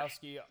interesting to watch.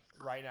 Lewandowski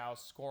right now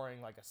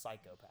scoring like a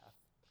psychopath.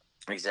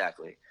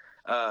 Exactly.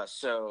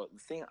 So the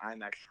thing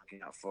I'm actually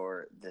looking out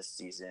for this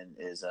season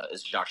is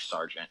Josh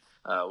Sargent,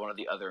 one of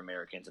the other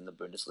Americans in the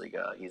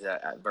Bundesliga. He's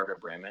at Werder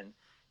Bremen,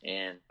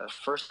 and the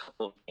first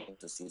couple of games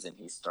this season,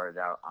 he started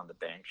out on the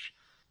bench,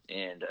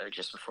 and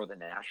just before the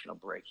national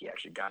break, he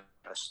actually got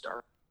a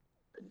start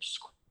and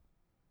scored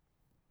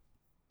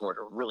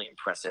a really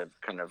impressive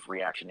kind of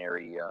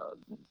reactionary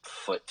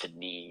foot to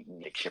knee,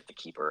 chip the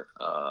keeper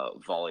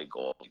volley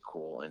goal.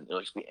 Cool, and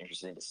it'll just be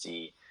interesting to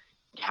see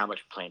how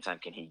much playing time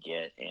can he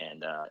get,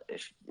 and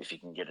if he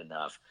can get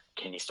enough,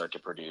 can he start to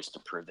produce to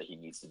prove that he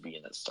needs to be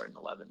in that starting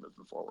 11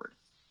 moving forward?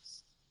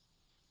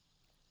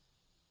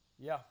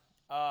 Yeah.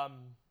 So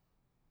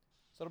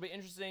it'll be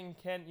interesting.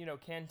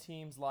 Can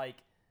teams like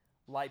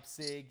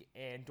Leipzig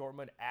and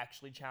Dortmund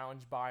actually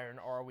challenge Bayern,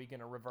 or are we going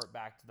to revert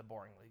back to the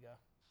boring Liga?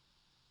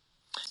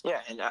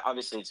 Yeah, and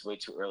obviously it's way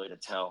too early to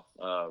tell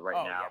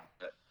right now.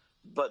 Yeah.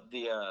 But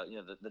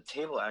the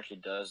table actually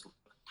does look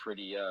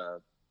pretty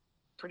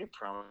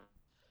prominent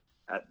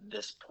at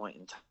this point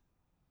in time.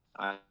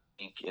 I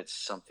think it's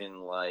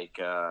something like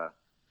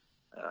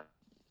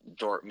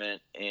Dortmund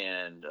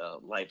and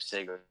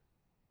Leipzig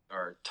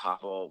are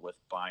topple with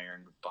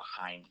Bayern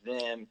behind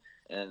them,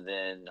 and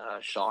then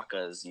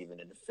Schalke is even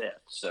in 5th.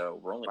 So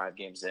we're only 5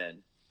 games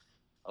in.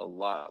 A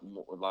lot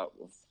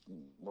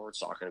more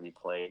soccer to be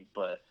played,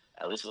 but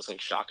at least it looks like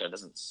Schalke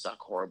doesn't suck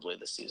horribly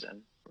this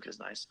season, which is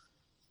nice.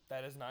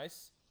 That is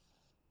nice.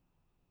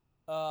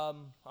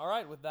 All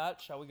right, with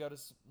that, shall we go to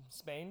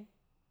Spain?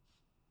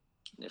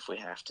 If we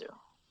have to.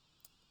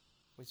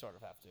 We sort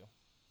of have to.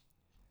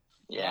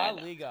 Yeah.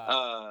 La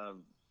Liga.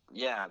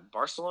 Yeah,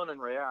 Barcelona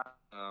and Real.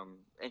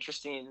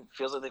 Interesting.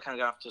 Feels like they kind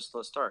of got off to a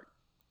slow start.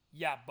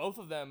 Yeah, both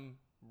of them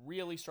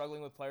really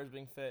struggling with players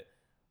being fit.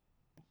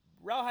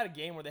 Real had a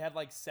game where they had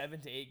like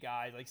 7 to 8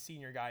 guys, like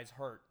senior guys,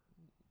 hurt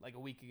like a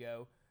week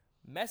ago.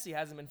 Messi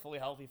hasn't been fully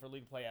healthy for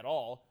league play at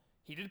all.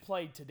 He did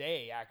play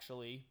today,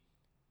 actually.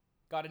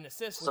 Got an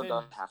assist Subbed within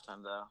out at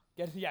halftime though.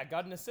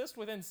 got an assist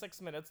within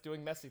 6 minutes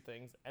doing Messi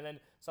things, and then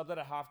subbed out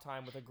at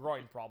halftime with a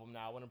groin problem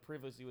now, when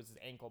previously it was his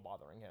ankle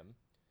bothering him.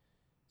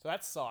 So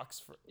that sucks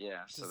to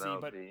see.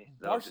 But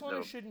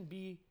Barcelona shouldn't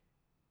be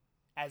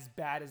as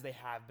bad as they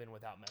have been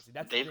without Messi.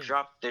 They've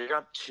dropped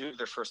 2 of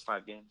their first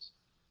 5 games.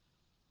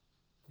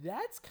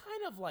 That's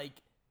kind of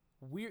like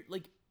weird.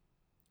 Like,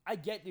 I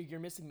get that you're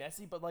missing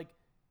Messi, but like,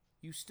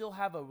 you still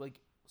have a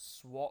like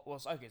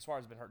Suarez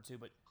has been hurt too,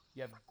 but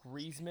you have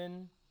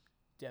Griezmann,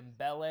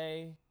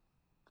 Dembele.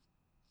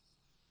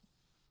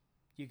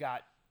 You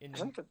got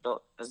is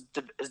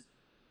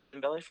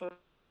Dembele foot?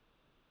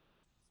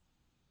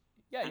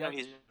 Yeah, I know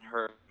he's been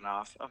hurt and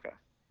off. Okay.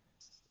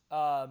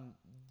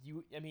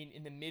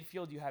 In the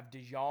midfield you have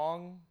De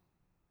Jong,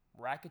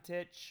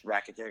 Rakitic.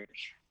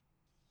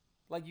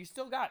 Like, you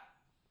still got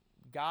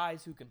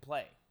guys who can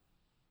play.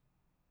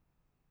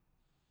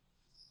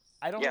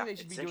 I don't think they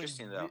should be doing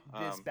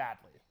this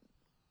badly.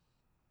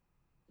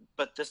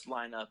 But this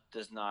lineup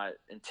does not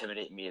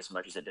intimidate me as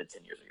much as it did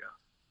 10 years ago.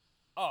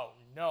 Oh,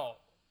 no.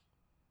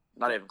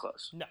 Not even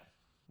close. No.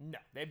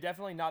 They're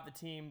definitely not the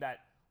team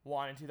that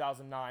won in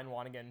 2009,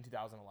 won again in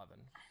 2011.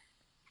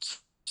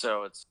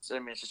 So it's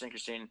just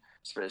interesting.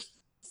 It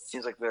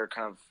seems like they're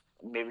kind of,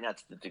 maybe not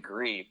to the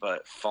degree,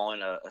 but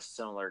following a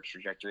similar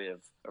trajectory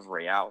of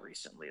Real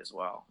recently as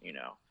well. You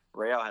know,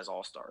 Real has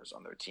all-stars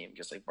on their team,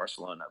 just like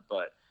Barcelona.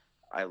 But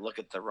I look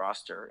at the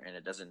roster, and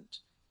it doesn't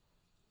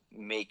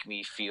make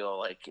me feel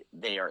like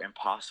they are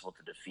impossible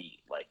to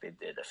defeat like they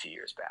did a few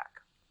years back.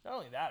 Not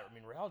only that, I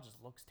mean, Real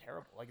just looks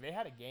terrible. Like, they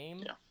had a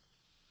game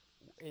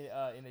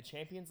in the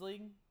Champions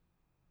League.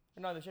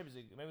 Or no, the Champions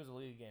League. Maybe it was a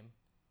league game.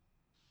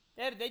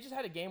 They just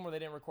had a game where they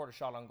didn't record a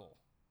shot on goal.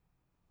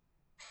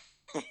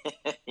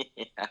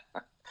 Yeah.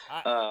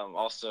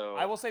 Also,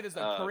 I will say this,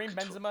 though. Karim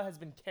Benzema has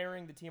been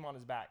carrying the team on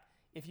his back.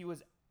 If he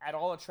was at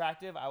all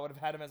attractive, I would have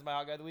had him as my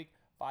hot guy of the week.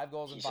 5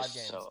 goals in 5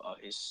 games.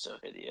 He's so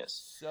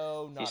hideous.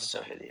 He's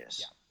so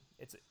hideous.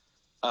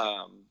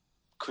 Yeah.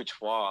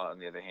 Courtois, on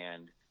the other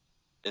hand,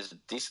 is a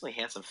decently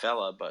handsome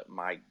fella, but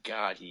my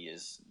God, he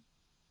is.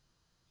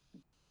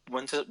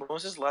 When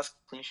was his last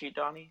clean sheet,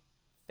 Donnie?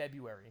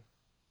 February.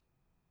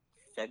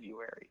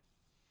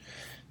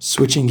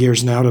 Switching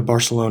gears now to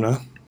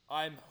Barcelona.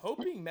 I'm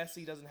hoping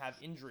Messi doesn't have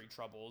injury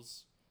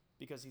troubles,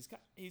 because he's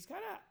kind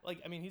of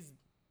like, I mean, he's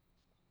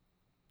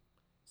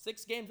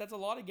 6 games. That's a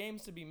lot of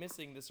games to be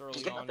missing this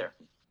early on. There.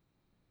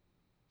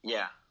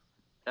 Yeah,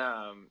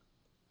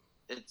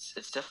 it's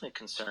definitely a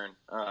concern.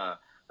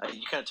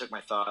 You kind of took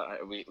my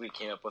thought. We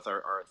came up with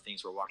our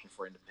things we're watching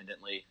for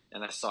independently,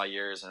 and I saw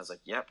yours, and I was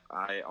like, yep,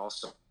 I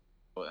also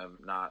am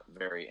not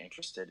very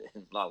interested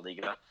in La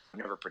Liga. I've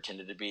never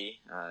pretended to be.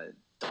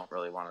 Don't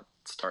really want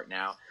to start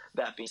now.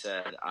 That being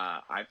said,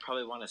 I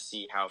probably want to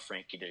see how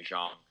Frankie de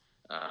Jong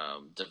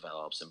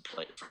develops and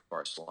plays for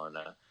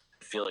Barcelona.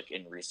 I feel like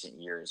in recent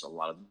years, a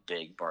lot of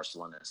big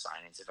Barcelona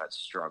signings have had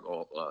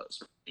struggle.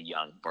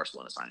 Young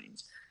Barcelona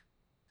signings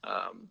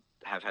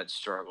have had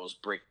struggles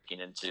breaking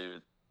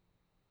into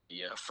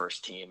the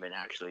first team and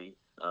actually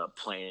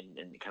playing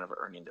and kind of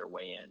earning their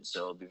way in. So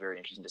it'll be very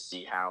interesting to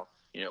see how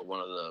one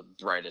of the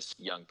brightest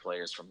young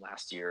players from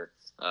last year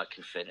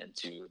can fit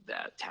into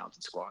that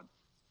talented squad.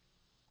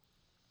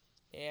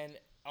 And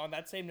on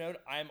that same note,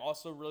 I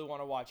also really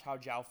want to watch how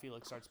João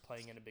Felix starts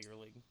playing in a bigger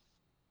league.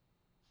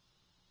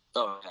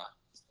 Oh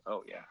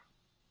yeah.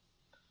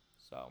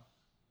 So,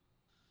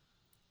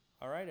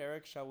 all right,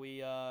 Eric, shall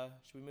we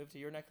move to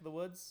your neck of the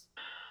woods,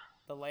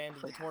 the land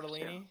of the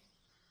tortellini?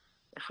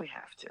 If we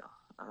have to,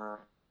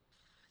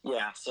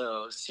 yeah.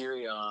 So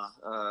Serie A,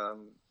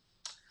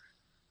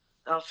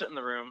 elephant in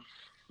the room.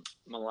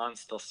 Milan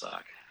still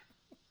suck.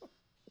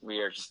 We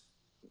are just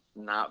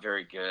not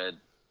very good.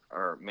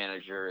 Our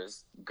manager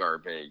is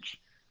garbage.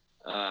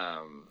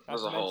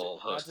 There's a whole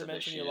host of issues. Not to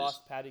mention you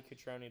lost Paddy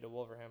Cutrone to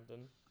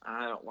Wolverhampton.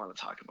 I don't want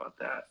to talk about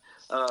that.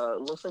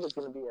 It looks like it's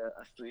going to be a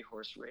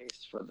 3-horse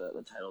race for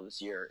the title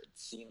this year. It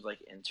seems like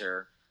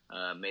Inter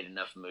made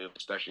enough move,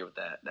 especially with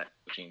that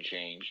coaching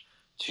change,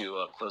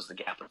 to close the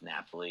gap with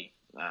Napoli.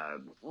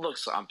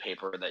 Looks on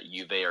paper that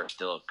Juve are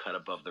still a cut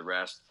above the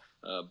rest,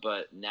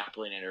 but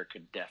Napoli and Inter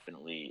could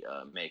definitely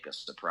make a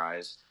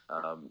surprise.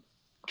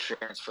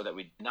 Transfer that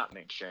we did not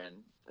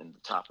mention in the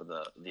top of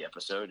the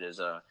episode is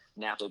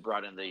Napoli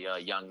brought in the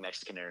young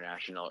Mexican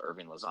international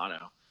Irving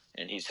Lozano,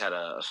 and he's had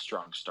a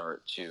strong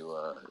start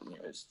to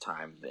his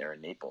time there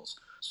in Naples.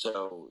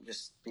 So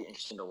just be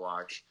interesting to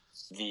watch.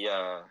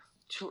 The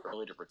too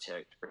early to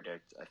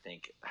predict. I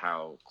think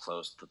how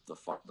close the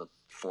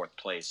 4th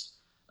place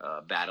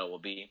battle will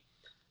be.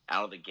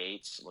 Out of the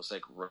gates, looks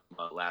like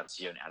Roma,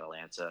 Lazio, and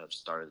Atalanta have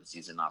started the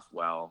season off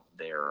well.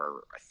 They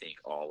are, I think,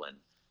 all in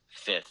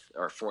fifth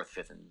or fourth,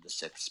 fifth, and the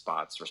sixth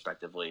spots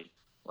respectively,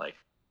 like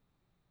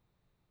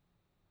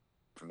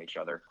from each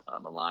other.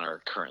 Milan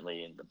are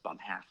currently in the bottom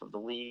half of the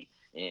league,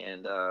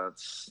 and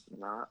it's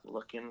not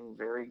looking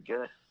very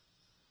good.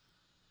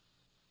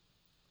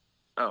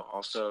 Oh,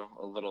 also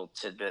a little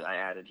tidbit I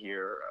added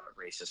here: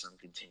 racism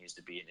continues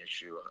to be an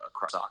issue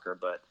across soccer,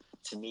 but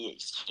to me,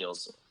 it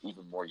feels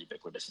even more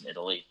ubiquitous in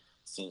Italy.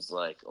 Seems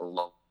like a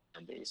lot of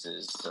fan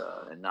bases,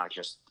 and not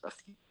just a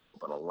few,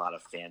 but a lot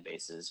of fan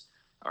bases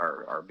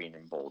are being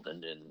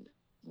emboldened and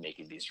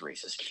making these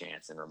racist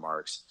chants and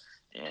remarks,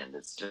 and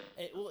it's just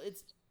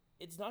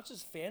It's not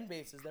just fan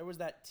bases. There was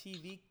that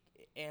TV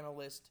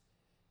analyst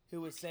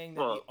who was saying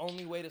that well, the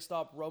only way to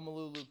stop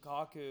Romelu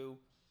Lukaku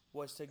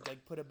was to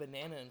like put a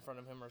banana in front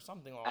of him or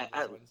something along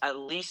those lines. at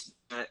least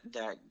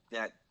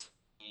that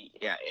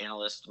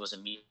analyst was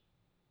immediate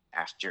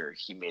after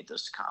he made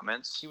those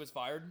comments. He was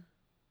fired.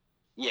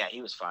 Yeah,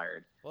 he was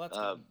fired. Well, that's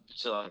good.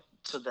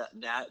 So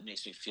that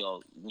makes me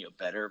feel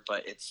better.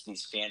 But it's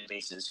these fan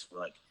bases who,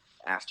 like,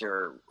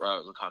 after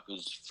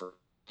Lukaku's first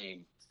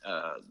game,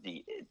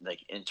 the like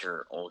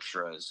Inter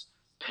Ultras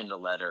pinned a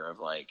letter of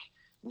like,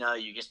 no,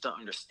 you just don't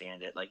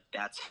understand it. Like,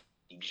 that's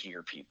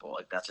your people.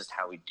 Like, that's just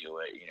how we do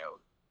it.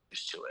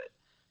 Used to it,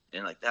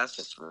 and like that's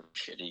just real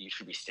shitty. You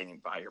should be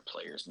standing by your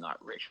players, not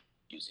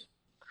using.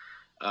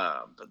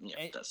 But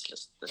that's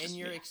just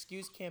your me.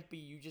 excuse can't be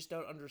you just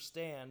don't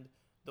understand.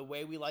 The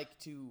way we like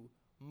to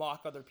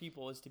mock other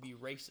people is to be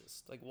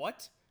racist. Like,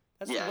 what?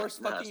 That's the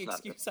worst fucking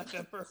excuse I've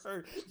ever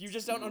heard. You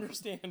just don't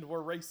understand we're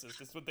racist.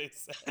 That's what they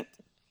said.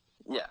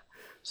 Yeah.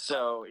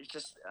 So it's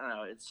just, I don't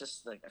know. It's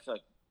just like, I feel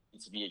like it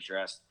needs to be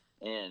addressed.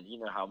 And you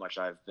know how much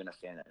I've been a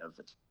fan of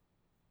it.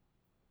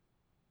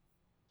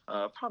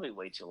 Probably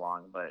way too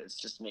long, but it's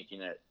just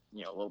making it, a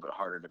little bit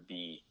harder to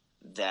be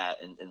that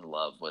in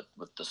love with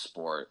the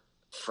sport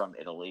from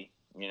Italy,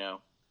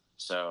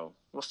 So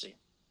we'll see.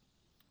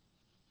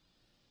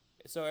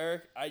 So,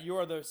 Eric, you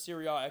are the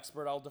Serie A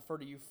expert. I'll defer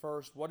to you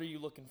first. What are you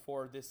looking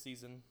for this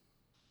season?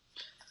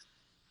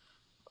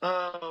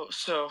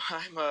 So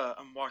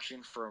I'm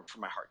watching for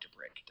my heart to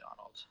break,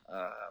 Donald.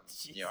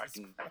 I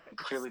can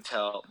clearly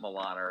tell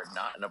Milan are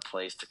not in a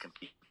place to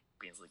compete for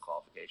Champions League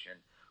qualification.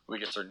 We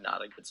just are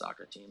not a good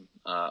soccer team.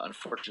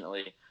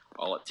 Unfortunately,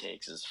 all it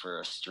takes is for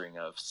a string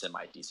of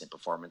semi-decent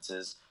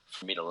performances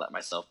for me to let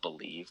myself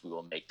believe we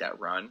will make that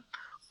run,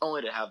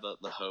 only to have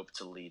the hope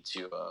to lead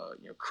to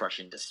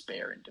crushing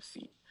despair and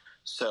defeat.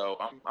 So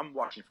I'm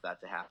watching for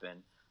that to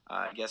happen.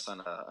 I guess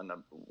on a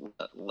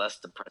less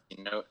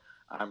depressing note,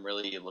 I'm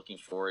really looking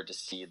forward to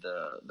see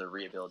the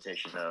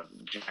rehabilitation of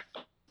Jack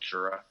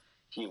Jura.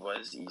 He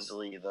was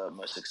easily the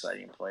most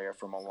exciting player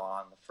for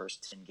Milan the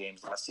first 10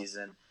 games last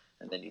season,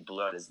 and then he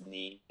blew out his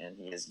knee, and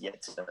he is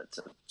yet to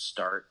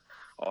start.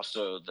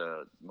 Also,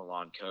 the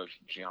Milan coach,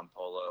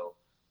 Giampaolo,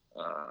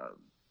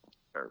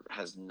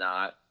 has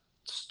not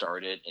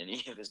started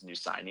any of his new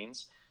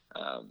signings.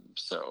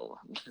 So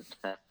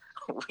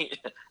we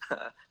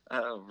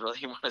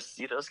really want to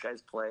see those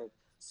guys play,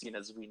 seeing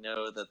as we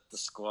know that the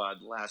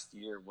squad last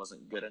year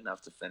wasn't good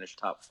enough to finish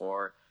top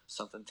four.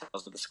 Something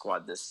tells me the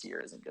squad this year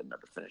isn't good enough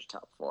to finish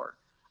top four.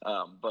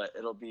 But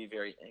it'll be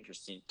very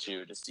interesting,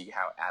 too, to see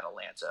how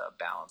Atalanta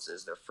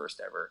balances their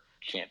first ever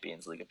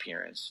Champions League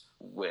appearance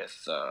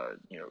with,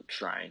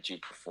 trying to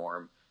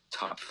perform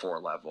top four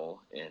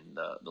level in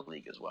the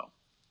league as well.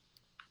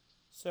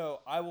 So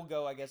I will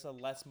go, I guess, a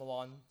less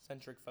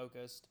Milan-centric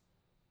focused.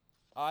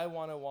 I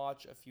want to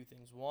watch a few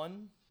things.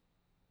 One,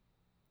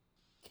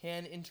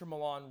 can Inter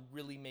Milan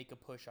really make a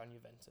push on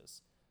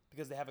Juventus?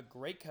 Because they have a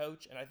great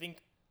coach, and I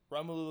think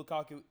Romelu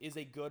Lukaku is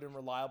a good and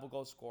reliable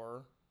goal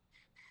scorer.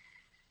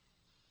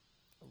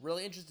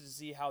 Really interested to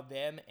see how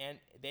they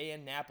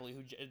and Napoli, who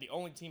are the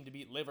only team to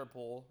beat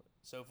Liverpool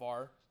so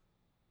far,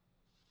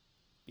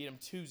 beat them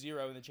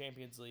 2-0 in the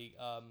Champions League.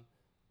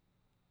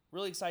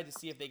 Really excited to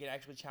see if they can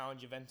actually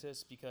challenge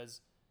Juventus,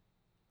 because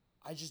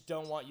I just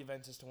don't want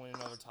Juventus to win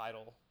another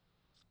title.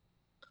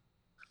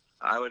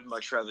 I would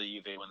much rather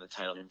Juve win the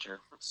title than Inter.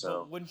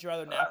 So wouldn't you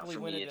rather Napoli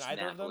win it than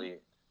either Napoli. of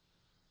them?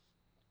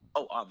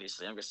 Oh,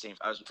 obviously, I'm just saying.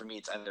 For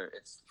me,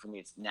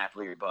 it's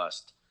Napoli or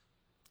bust,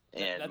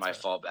 and my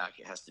fallback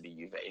has to be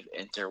Juve. If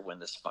Inter win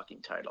this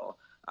fucking title,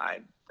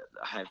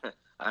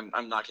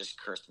 I'm not just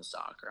cursed in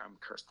soccer. I'm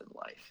cursed in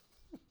life.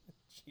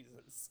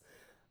 Jesus.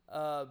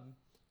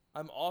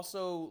 I'm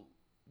also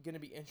gonna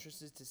be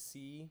interested to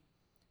see.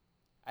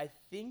 I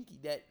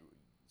think that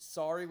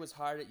Sarri was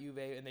hired at Juve,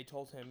 and they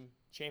told him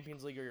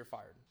Champions League or you're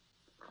fired.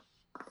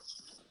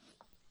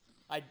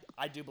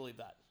 I do believe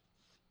that.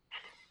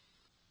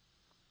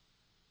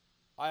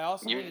 I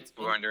also think it's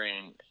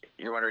wondering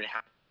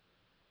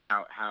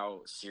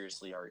how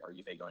seriously are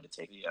Juve going to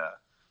take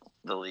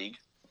the league?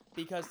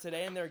 Because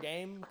today in their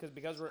game,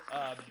 because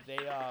they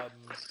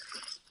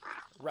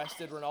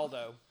rested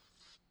Ronaldo,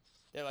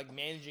 they're like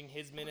managing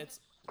his minutes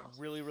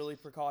really, really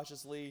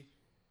precautiously.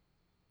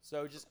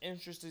 So just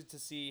interested to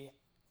see,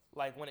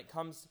 like, when it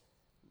comes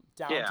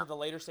down to the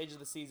later stages of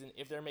the season,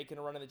 if they're making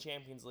a run in the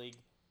Champions League,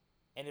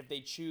 and if they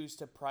choose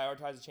to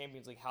prioritize the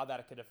Champions League, how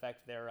that could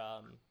affect their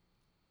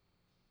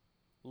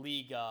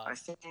league I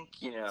think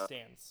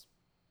stands.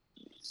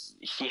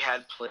 he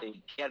had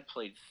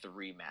played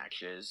 3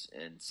 matches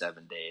in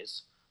 7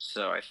 days,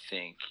 so I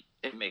think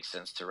it makes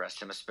sense to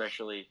rest him,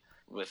 especially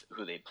with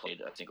who they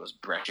played. I think it was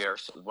Brescia,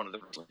 one of the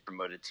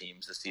promoted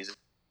teams this season.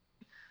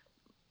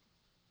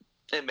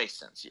 It makes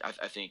sense.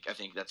 I think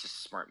that's a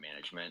smart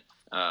management.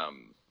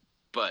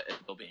 But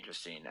it'll be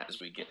interesting as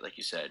we get, like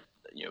you said,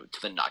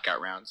 to the knockout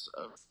rounds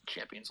of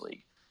Champions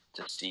League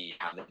to see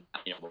how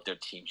what their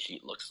team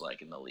sheet looks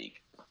like in the league.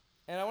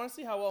 And I want to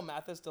see how well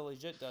Mathis de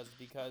Ligt does,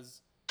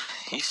 because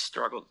he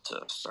struggled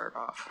to start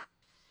off.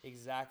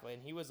 Exactly,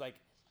 and he was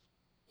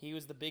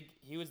the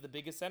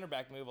biggest center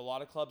back move. A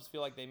lot of clubs feel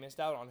like they missed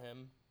out on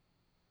him.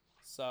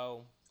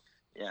 So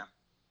yeah.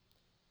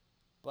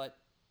 But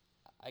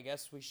I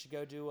guess we should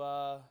go do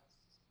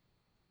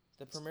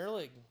the Premier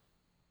League.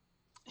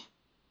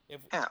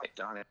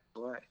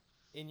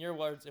 In your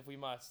words, if we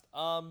must.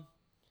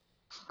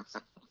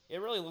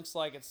 It really looks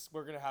like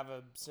we're going to have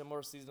a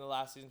similar season to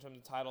last season in terms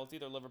of title. It's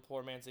either Liverpool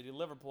or Man City.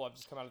 Liverpool have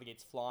just come out of the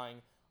gates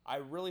flying. I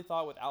really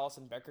thought with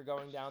Alisson Becker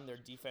going down, their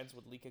defense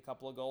would leak a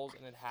couple of goals,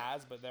 and it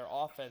has, but their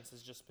offense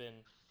has just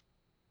been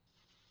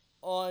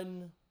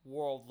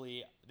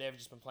unworldly. They've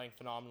just been playing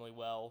phenomenally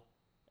well.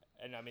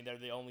 And, I mean, they're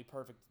the only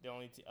perfect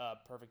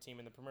team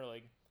in the Premier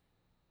League.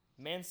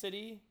 Man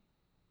City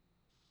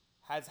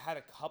has had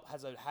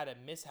a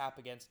mishap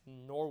against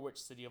Norwich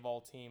City of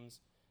all teams,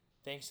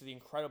 thanks to the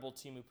incredible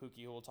Timu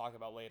Pukki, who we'll talk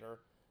about later.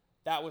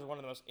 That was one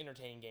of the most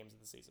entertaining games of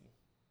the season.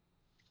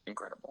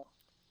 Incredible.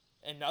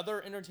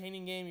 Another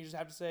entertaining game, you just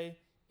have to say,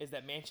 is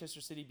that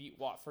Manchester City beat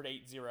Watford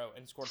 8-0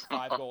 and scored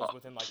 5 goals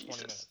within 20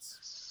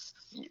 minutes.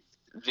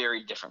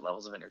 Very different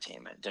levels of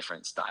entertainment,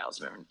 different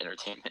styles of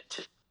entertainment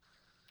too.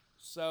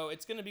 So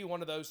it's going to be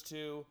one of those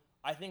two.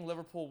 I think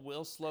Liverpool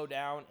will slow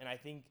down, and I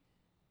think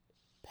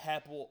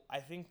Pep will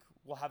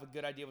have a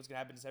good idea what's going to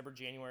happen in December,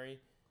 January.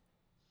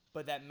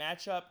 But that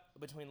matchup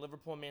between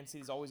Liverpool and Man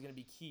City is always going to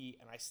be key,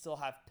 and I still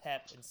have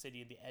Pep and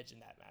City at the edge in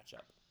that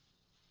matchup.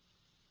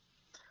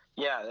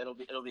 Yeah, it'll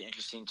be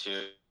interesting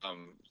too.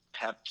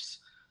 Pep's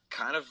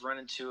kind of run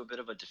into a bit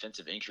of a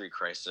defensive injury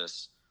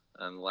crisis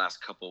in the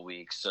last couple of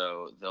weeks,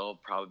 so they'll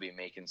probably be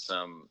making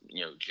some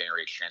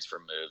January transfer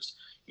moves.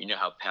 You know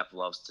how Pep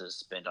loves to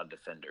spend on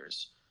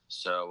defenders,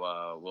 so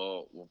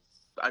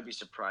I'd be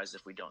surprised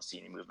if we don't see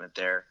any movement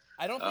there.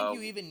 I don't think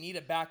you even need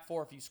a back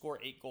four if you score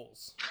 8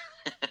 goals.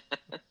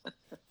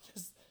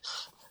 Just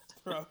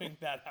throwing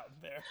that out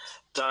there.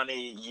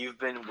 Donnie, you've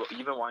been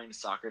wanting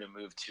soccer to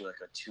move to like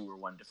a 2 or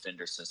 1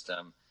 defender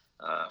system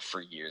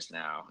for years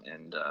now,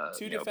 and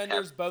 2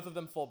 defenders, Pep, both of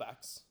them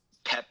fullbacks.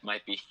 Pep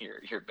might be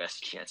your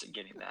best chance at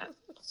getting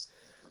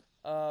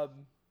that.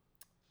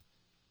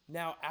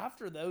 Now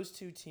after those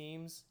 2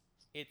 teams,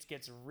 it's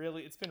been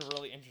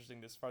really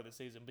interesting this far this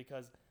season,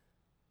 because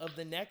of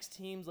the next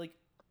teams like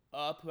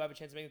up who have a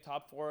chance to make the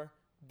top 4,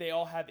 they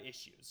all have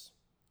issues.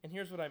 And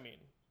here's what I mean.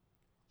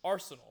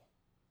 Arsenal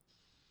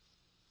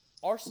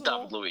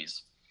David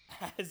Luiz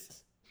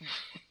has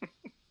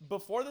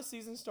before the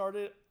season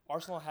started,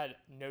 Arsenal had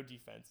no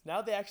defense.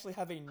 Now they actually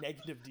have a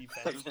negative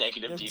defense.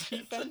 Their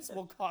defense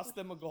will cost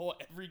them a goal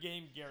every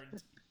game,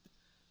 guaranteed,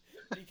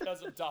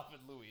 because of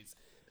David Luiz.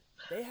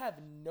 They have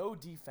no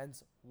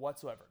defense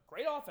whatsoever.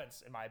 Great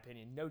offense, in my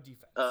opinion. No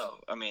defense. Oh,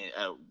 I mean,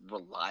 a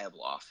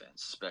reliable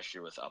offense,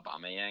 especially with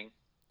Aubameyang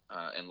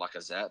and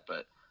Lacazette.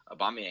 But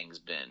Aubameyang's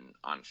been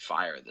on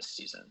fire this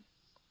season.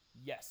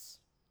 Yes.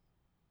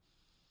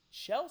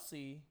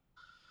 Chelsea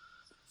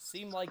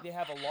seem like they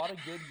have a lot of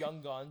good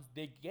young guns.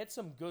 They get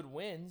some good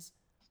wins,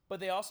 but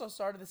they also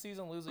started the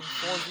season losing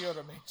 4-0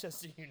 to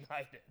Manchester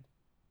United.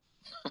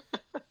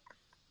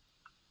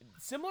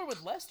 Similar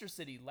with Leicester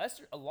City.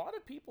 A lot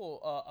of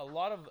people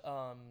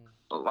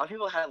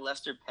had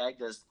Leicester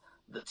pegged as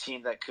the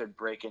team that could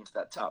break into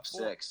that top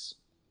 6.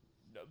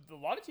 A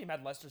lot of teams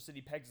had Leicester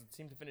City pegged as the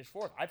team to finish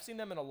 4th. I've seen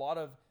them in a lot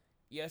of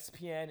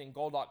ESPN and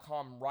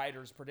Goal.com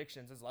writers'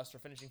 predictions as Leicester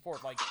finishing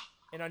 4th. Like,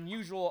 an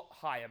unusual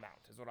high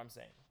amount is what I'm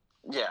saying.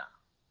 Yeah.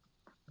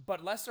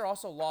 But Leicester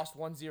also lost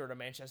 1-0 to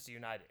Manchester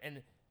United.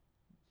 And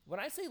when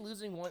I say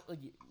losing one,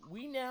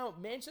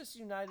 Manchester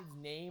United's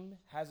name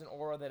has an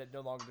aura that it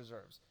no longer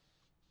deserves.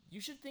 You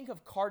should think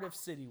of Cardiff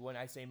City when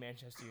I say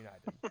Manchester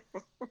United.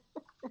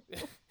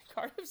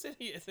 Cardiff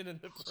City isn't in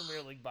the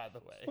Premier League, by the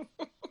way.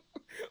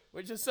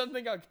 Which is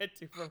something I'll get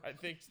to for my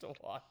things to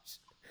watch.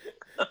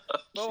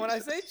 But when I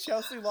say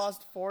Chelsea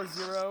lost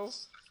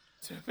 4-0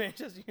 to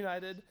Manchester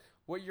United,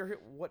 what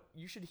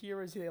you should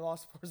hear is they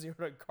lost 4-0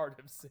 to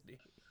Cardiff City.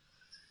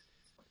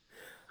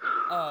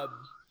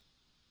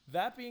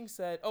 That being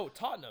said,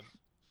 Tottenham.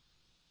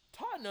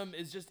 Tottenham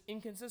is just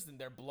inconsistent.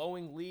 They're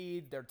blowing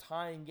lead. They're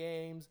tying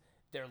games.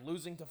 They're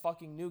losing to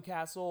fucking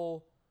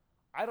Newcastle.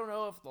 I don't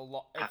know if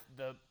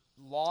the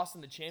loss in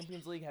the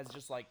Champions League has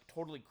just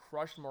totally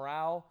crushed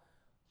morale.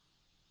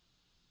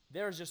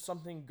 There's just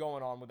something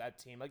going on with that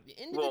team. Like, the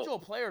individual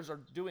players are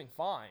doing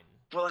fine.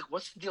 Well,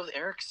 what's the deal with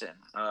Eriksen?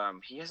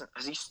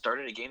 Has he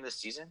started a game this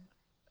season?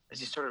 Has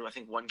he started, I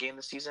think, 1 game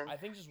this season? I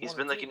think just he's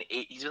been like an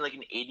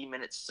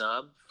 80-minute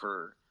sub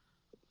for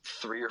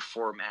 3 or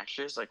 4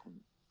 matches. Like,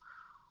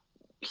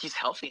 he's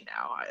healthy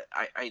now.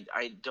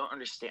 I don't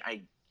understand.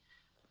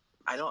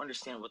 I don't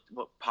understand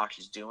what Poch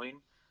is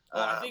doing.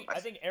 Well, I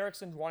think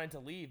Eriksson wanted to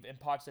leave, and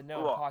Poch said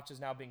no. Well, and Poch is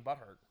now being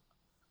butthurt.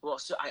 Well,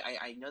 so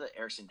I know that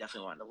Eriksson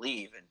definitely wanted to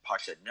leave, and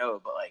Poch said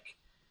no. But like,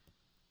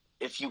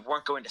 if you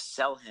weren't going to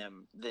sell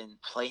him, then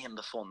play him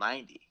the full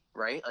 90,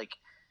 right? Like,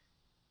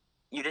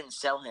 you didn't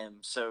sell him,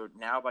 so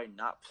now by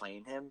not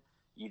playing him,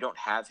 you don't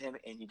have him,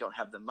 and you don't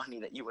have the money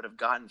that you would have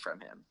gotten from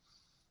him.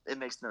 It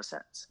makes no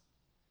sense.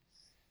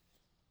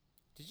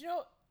 Did you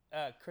know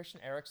Christian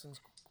Eriksen's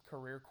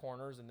career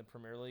corners in the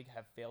Premier League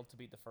have failed to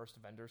beat the first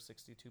defender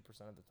 62%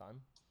 of the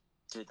time?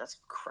 Dude, that's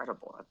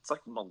incredible. That's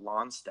like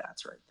Milan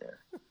stats right there.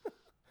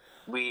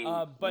 We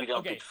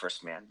don't beat the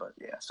first man, but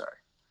yeah, sorry.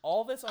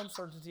 All this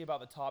uncertainty about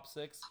the top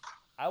 6,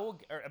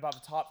 about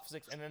the top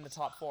 6 and then the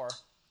top 4.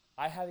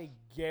 I have a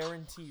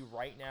guarantee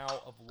right now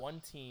of one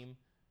team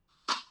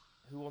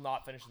who will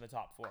not finish in the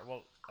top 4.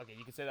 Well, okay,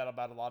 you can say that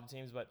about a lot of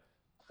teams, but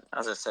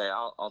as I say,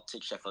 I'll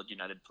take Sheffield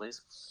United,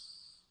 please.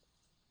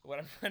 What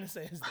I'm trying to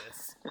say is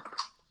this.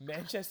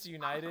 Manchester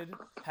United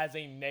has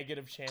a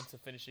negative chance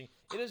of finishing.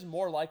 It is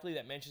more likely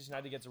that Manchester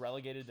United gets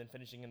relegated than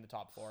finishing in the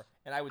top 4,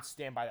 and I would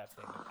stand by that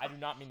statement. I do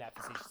not mean that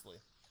facetiously.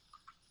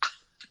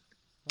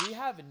 We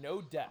have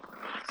no depth.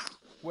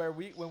 When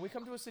we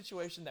come to a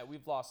situation that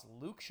we've lost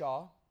Luke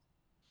Shaw,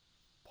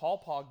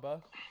 Paul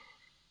Pogba,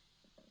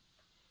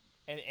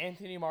 and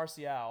Anthony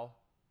Martial,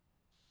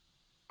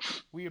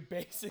 we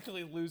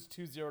basically lose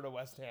 2-0 to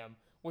West Ham,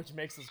 which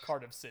makes us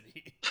Cardiff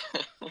City.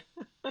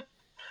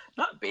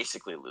 Not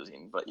basically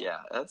losing, but yeah,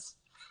 that's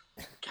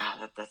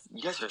that's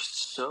you guys are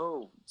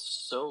so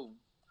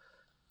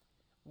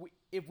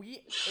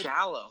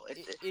shallow.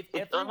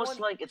 It's almost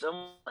like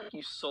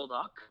you sold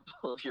off a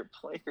couple of your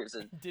players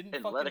and didn't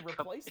and fucking let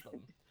replace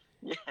them.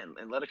 Yeah,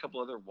 and let a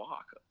couple other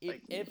walk.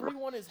 If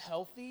everyone is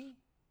healthy,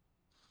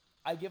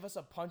 I give us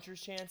a puncher's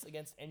chance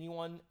against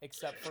anyone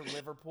except for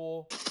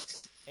Liverpool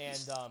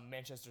and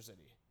Manchester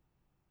City.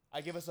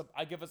 I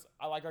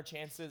like our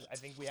chances. I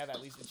think we have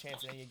at least a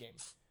chance in any game.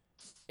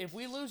 If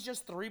we lose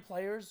just 3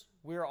 players,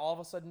 we're all of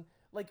a sudden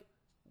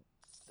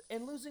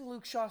and losing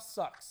Luke Shaw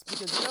sucks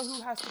because you know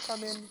who has to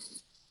come in?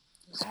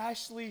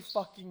 Ashley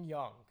fucking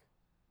Young.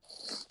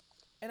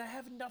 And I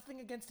have nothing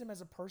against him as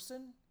a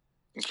person.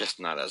 Just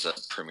not as a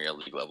Premier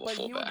League level but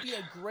fullback. But he would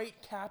be a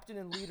great captain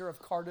and leader of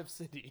Cardiff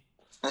City.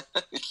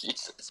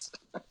 Jesus.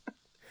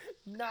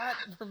 Not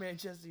for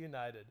Manchester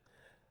United.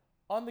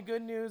 On the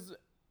good news,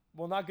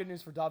 well, not good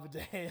news for David De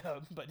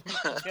Gea, but he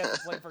has to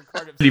play for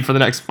Cardiff City for the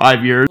next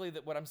 5 years.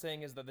 What I'm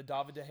saying is that the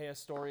David De Gea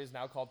story is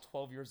now called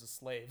 12 Years a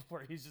Slave,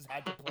 where he's just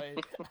had to play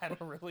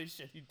at a really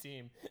shitty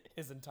team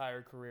his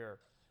entire career.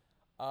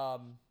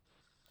 Oh,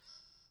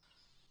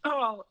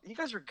 well, you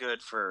guys were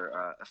good for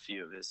a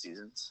few of his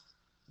seasons.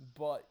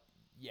 But,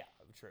 yeah,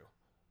 true.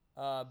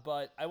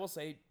 But I will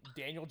say,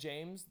 Daniel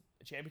James,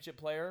 a championship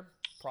player,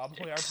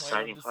 probably our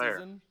player of the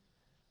season.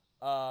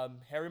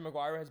 Harry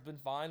Maguire has been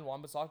fine.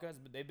 Wan-Bissaka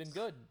they've been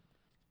good.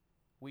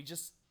 We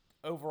just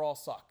overall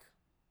suck.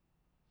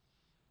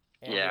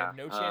 And yeah, we have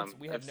no chance.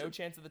 We have no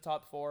chance at the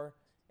top 4,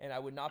 and I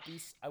would not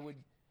be.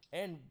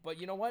 But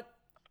you know what?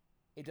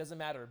 It doesn't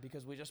matter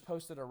because we just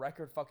posted a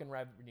record fucking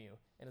revenue,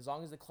 and as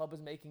long as the club is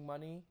making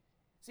money,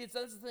 that's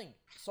the thing.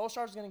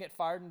 Solskjaer's gonna get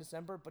fired in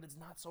December, but it's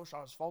not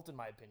Solskjaer's fault in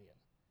my opinion.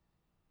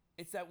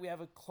 It's that we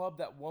have a club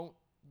that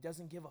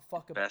doesn't give a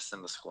fuck about best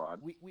in the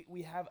squad.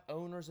 We have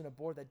owners and a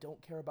board that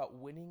don't care about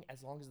winning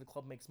as long as the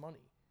club makes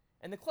money.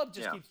 And the club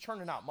just keeps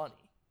churning out money.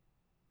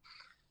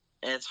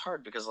 And it's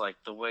hard because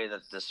the way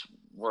that this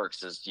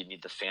works is you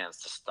need the fans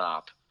to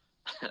stop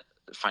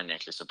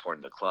financially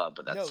supporting the club,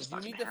 but that's just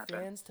not going to happen. You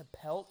need the fans to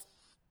pelt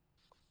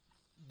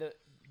the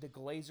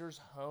Glazers'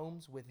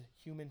 homes with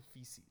human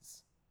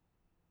feces.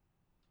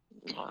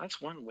 Well, that's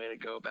one way to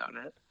go about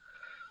it.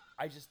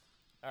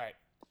 All right.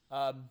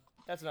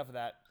 That's enough of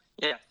that.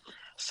 Yeah.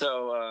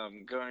 So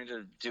I'm going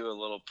to do a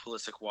little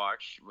Pulisic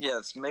watch. Yeah,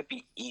 this might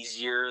be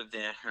easier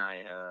than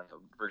I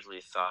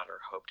originally thought or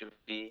hoped it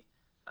would be.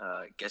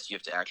 I guess you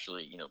have to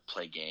actually,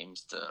 play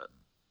games to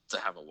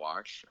have a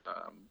watch.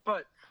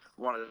 But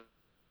wanted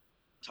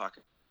to talk.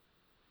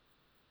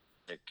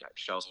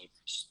 Chelsea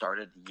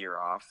started the year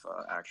off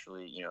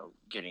actually,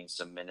 getting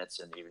some minutes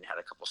and even had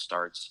a couple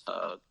starts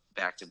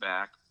back to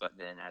back. But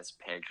then as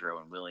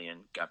Pedro and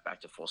Willian got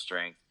back to full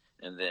strength,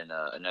 and then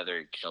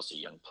another Chelsea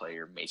young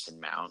player, Mason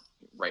Mount,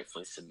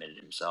 rightfully submitted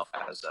himself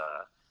as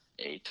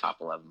a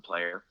top 11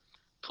 player.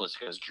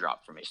 Pulisic has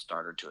dropped from a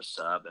starter to a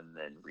sub, and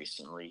then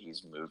recently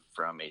he's moved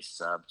from a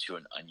sub to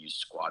an unused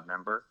squad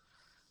member.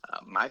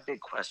 My big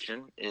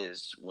question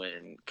is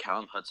when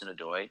Callum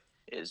Hudson-Odoi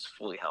is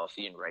fully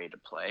healthy and ready to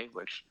play,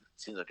 which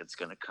seems like it's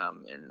going to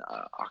come in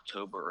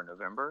October or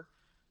November,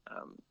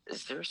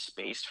 is there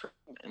space for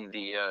him in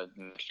the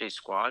matchday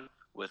squad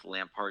with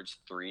Lampard's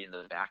 3 in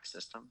the back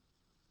system?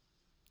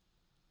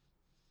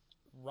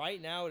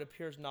 Right now, it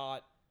appears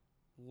not.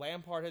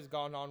 Lampard has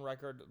gone on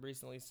record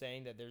recently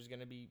saying that there's going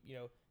to be, he's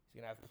going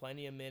to have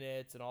plenty of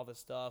minutes and all this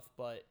stuff,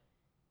 but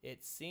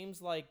it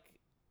seems like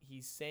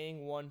he's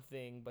saying one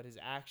thing, but his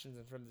actions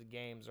in terms of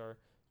games are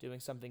doing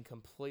something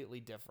completely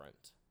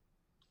different.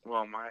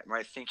 Well,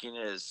 my thinking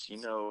is,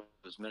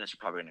 those minutes are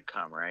probably going to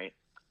come, right?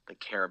 The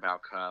Carabao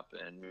Cup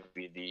and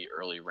maybe the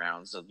early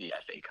rounds of the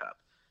FA Cup.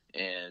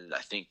 And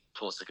I think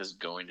Pulisic is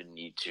going to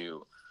need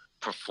to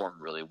perform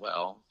really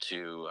well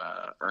to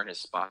earn his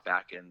spot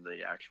back in the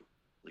actual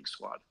league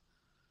squad.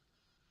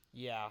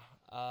 Yeah,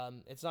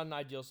 it's not an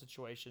ideal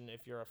situation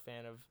if you're a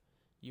fan of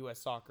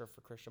U.S. soccer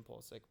for Christian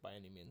Pulisic by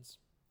any means.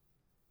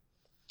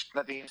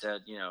 That being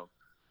said,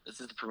 this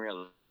is the Premier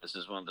League. This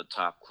is one of the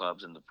top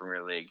clubs in the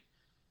Premier League.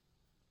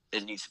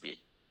 It needs to be,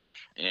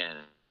 and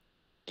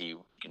he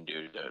can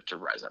do to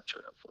rise up to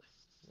it, hopefully.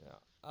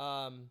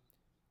 Yeah.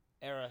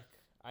 Eric,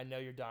 I know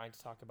you're dying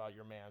to talk about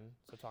your man,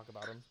 so talk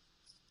about him.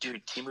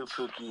 Dude, Teemu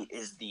Pukki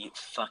is the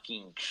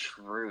fucking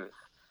truth.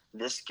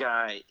 This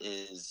guy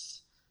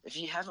is. If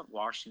you haven't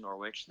watched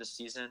Norwich this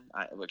season,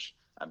 which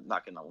I'm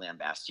not going to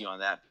lambast you on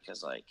that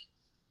because,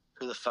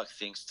 who the fuck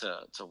thinks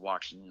to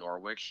watch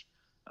Norwich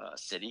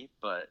City?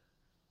 But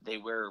they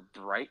wear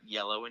bright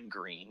yellow and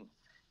green,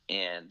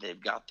 and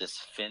they've got this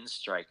Finn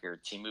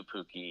striker, Teemu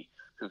Pukki,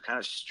 who kind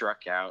of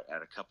struck out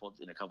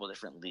in a couple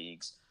different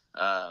leagues.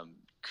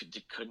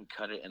 Couldn't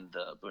cut it in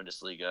the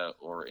Bundesliga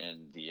or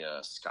in the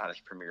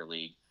Scottish Premier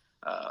League,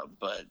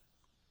 but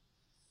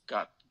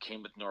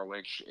came with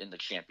Norwich in the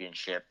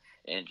Championship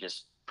and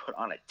just put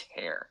on a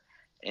tear.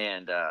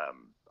 And I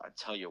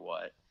tell you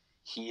what,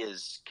 he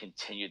has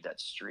continued that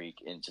streak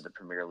into the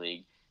Premier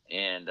League,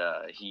 and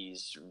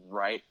he's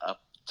right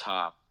up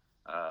top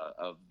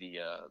of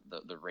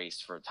the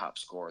race for top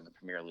scorer in the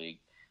Premier League.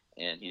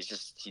 And he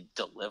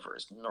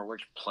delivers.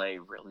 Norwich play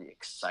really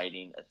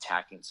exciting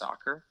attacking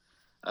soccer.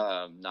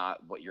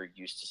 Not what you're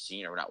used to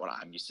seeing, or not what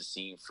I'm used to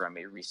seeing from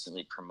a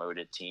recently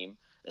promoted team,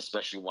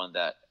 especially one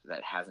that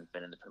hasn't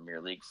been in the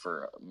Premier League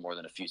for more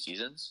than a few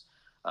seasons.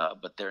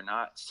 But they're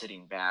not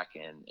sitting back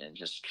and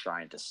just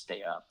trying to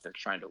stay up. They're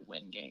trying to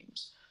win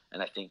games.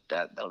 And I think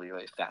that'll be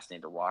really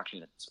fascinating to watch,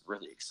 and it's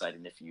really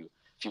exciting if you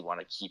want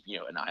to keep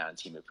an eye on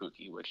Teemu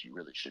Pukki, which you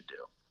really should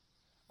do.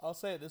 I'll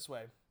say it this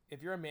way.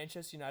 If you're a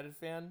Manchester United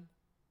fan,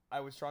 I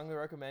would strongly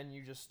recommend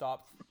you just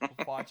stop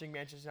watching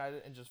Manchester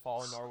United and just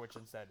follow Norwich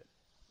instead.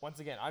 Once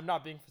again, I'm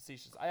not being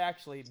facetious. I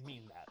actually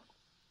mean that.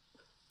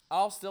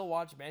 I'll still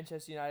watch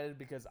Manchester United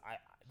because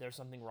there's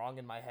something wrong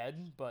in my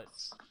head, but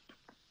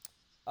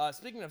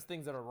speaking of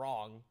things that are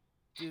wrong,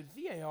 dude,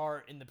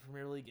 VAR in the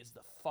Premier League is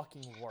the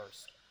fucking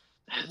worst.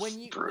 When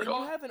you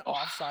have an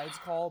offsides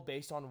call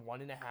based on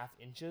 1.5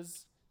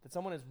 inches, that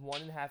someone is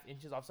 1.5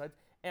 inches offsides,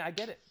 and I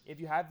get it. If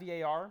you have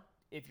VAR,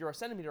 if you're a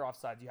centimeter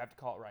offsides, you have to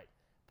call it right.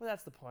 But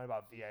that's the point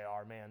about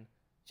VAR, man.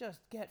 Just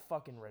get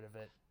fucking rid of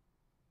it.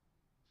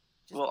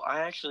 Well,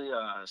 I actually,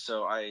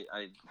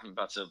 I'm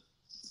about to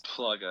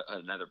plug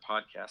another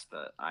podcast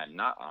that I'm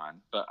not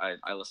on, but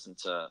I listen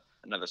to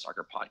another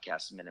soccer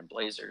podcast, Men in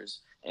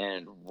Blazers,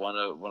 and one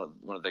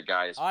of the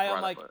guys. I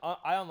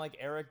unlike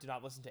Eric, do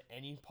not listen to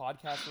any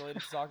podcast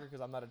related to soccer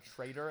because I'm not a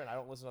trader and I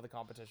don't listen to the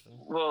competition.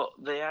 Well,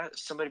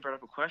 somebody brought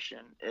up a question: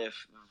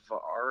 if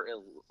VAR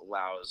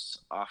allows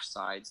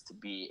offsides to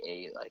be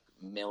a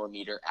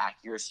millimeter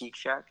accuracy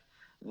check,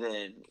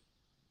 then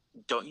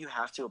don't you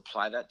have to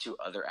apply that to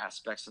other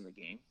aspects in the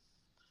game,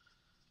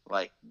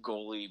 like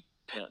goalie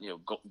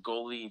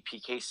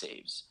PK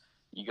saves?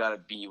 You got to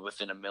be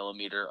within a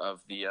millimeter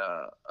of the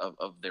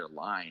of their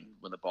line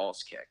when the ball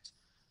is kicked.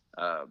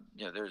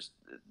 There's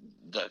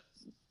the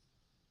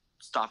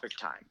stoppage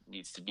time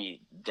needs to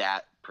be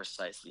that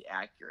precisely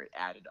accurate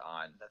added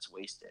on. That's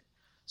wasted.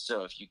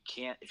 So if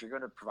you're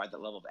going to provide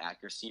that level of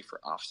accuracy for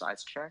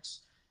offsides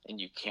checks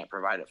and you can't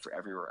provide it for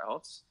everywhere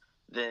else,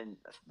 then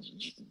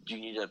you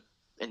need to.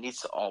 It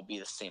needs to all be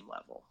the same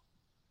level.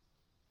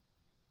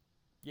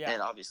 Yeah.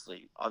 And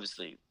obviously,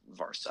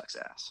 VAR sucks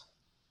ass.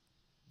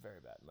 Very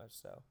bad, much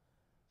so.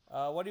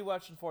 What are you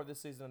watching for this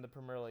season in the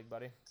Premier League,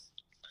 buddy?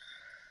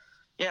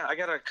 Yeah, I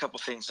got a couple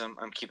things I'm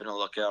keeping a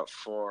lookout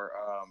for.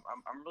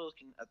 I'm really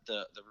looking at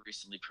the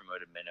recently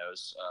promoted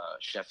minnows,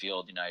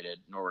 Sheffield United,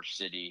 Norwich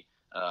City,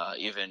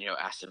 even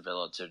Aston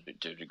Villa to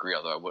a degree,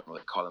 although I wouldn't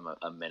really call them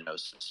a minnow,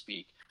 so to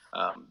speak.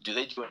 Do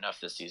they do enough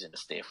this season to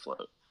stay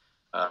afloat?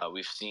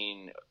 We've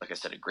seen, like I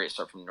said, a great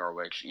start from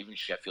Norwich. Even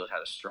Sheffield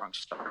had a strong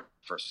start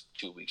first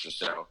 2 weeks or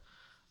so.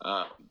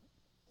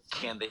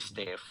 Can they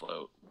stay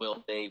afloat?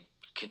 Will they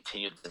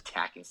continue this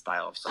attacking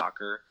style of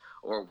soccer,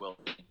 or will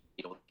they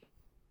be able to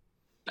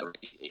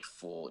get a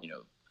full,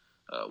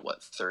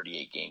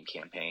 38 game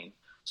campaign?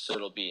 So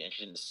it'll be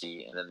interesting to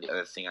see. And then the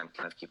other thing I'm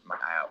kind of keeping my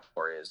eye out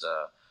for is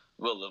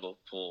will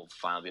Liverpool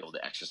finally be able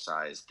to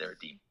exercise their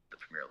deep in the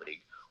Premier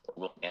League, or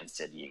will Man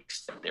City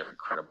extend their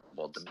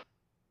incredible demand?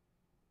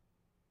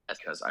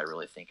 Because I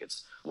really think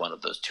it's one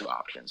of those two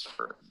options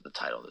for the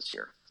title this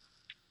year.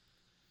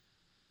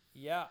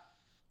 Yeah.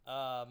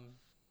 I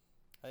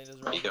think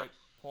those are all great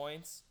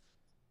points.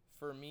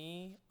 For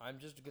me, I'm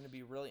just going to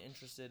be really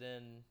interested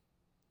in,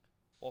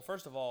 well,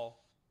 first of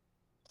all,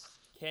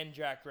 can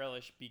Jack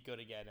Grealish be good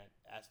again at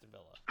Aston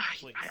Villa?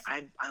 Please.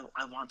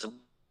 I want to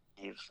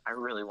I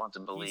really want to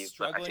believe, He's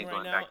but I struggling think right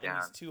going now, back and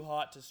down. he's too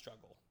hot to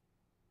struggle.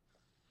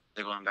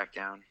 They're going back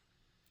down.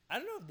 I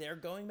don't know if they're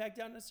going back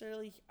down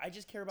necessarily. I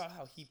just care about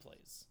how he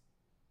plays.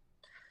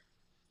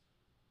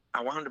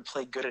 I want him to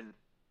play good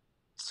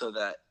so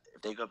that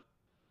if they go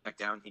back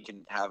down, he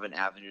can have an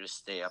avenue to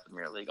stay up in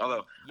Premier League.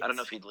 Although, I don't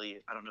know if he'd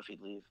leave.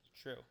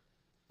 True.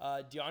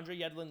 DeAndre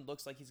Yedlin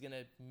looks like he's going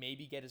to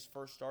maybe get his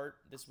first start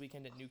this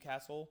weekend at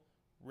Newcastle.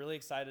 Really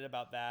excited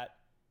about that.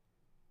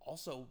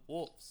 Also,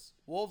 Wolves.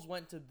 Wolves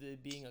went to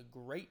being a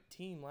great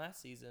team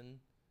last season.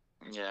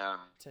 Yeah.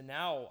 To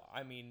now,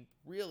 I mean,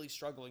 really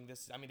struggling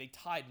this. I mean, they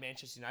tied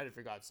Manchester United,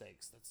 for God's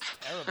sakes. That's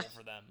terrible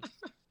for them.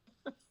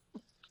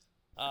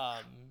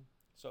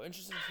 So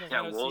interesting to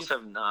Yeah, Wolves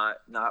have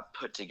not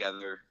put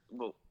together.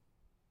 Well,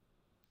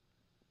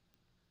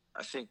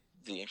 I think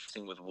the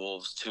interesting with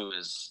Wolves too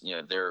is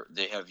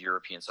they have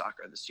European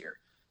soccer this year,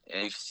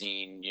 and they've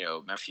seen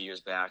a few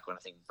years back when I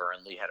think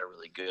Burnley had a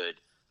really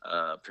good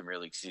Premier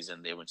League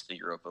season. They went to the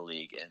Europa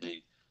League and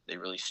they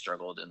really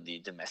struggled in the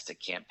domestic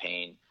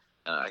campaign.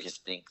 I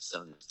just think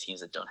some of the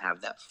teams that don't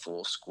have that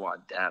full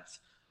squad depth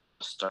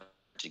start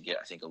to get,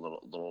 I think, a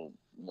little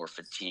more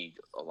fatigued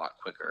a lot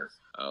quicker,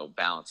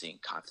 balancing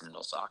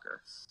continental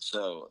soccer.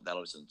 So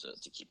that'll be something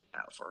to keep an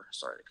eye out for.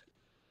 Sorry to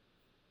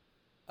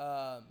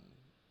cut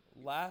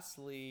you.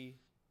 Lastly,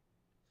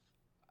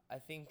 I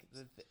think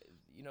that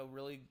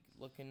really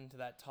looking into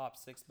that top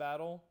 6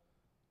 battle,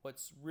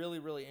 what's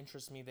really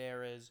interests me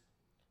there is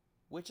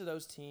which of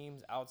those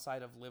teams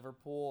outside of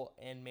Liverpool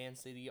and Man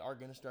City are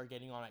going to start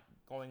going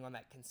on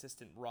that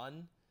consistent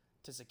run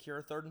to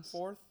secure 3rd and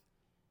 4th,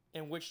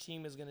 and which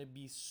team is going to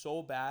be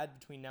so bad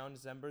between now and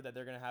December that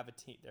they're going to have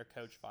their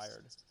coach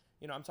fired.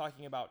 I'm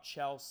talking about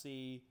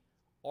Chelsea,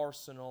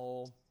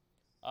 Arsenal,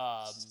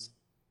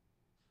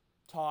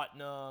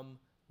 Tottenham,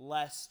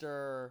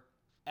 Leicester,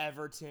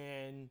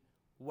 Everton,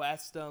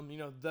 West Ham,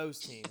 those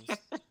teams.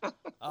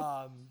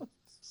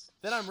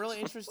 Then I'm really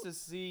interested to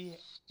see,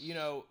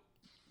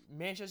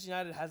 Manchester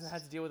United hasn't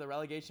had to deal with a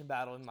relegation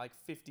battle in like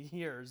 50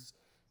 years.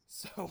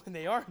 So when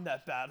they are in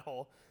that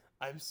battle,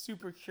 I'm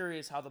super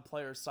curious how the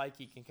player's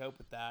psyche can cope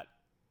with that.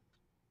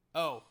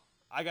 Oh,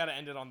 I got to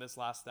end it on this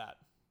last stat.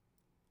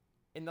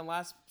 In the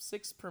last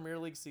 6 Premier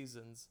League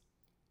seasons,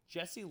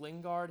 Jesse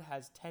Lingard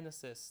has 10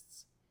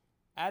 assists.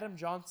 Adam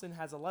Johnson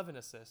has 11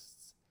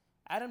 assists.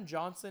 Adam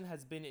Johnson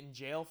has been in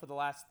jail for the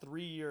last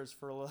 3 years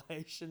for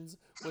relations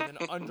with an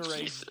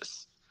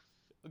underage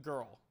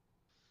girl.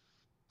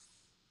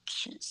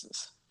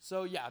 Jesus.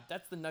 So, yeah,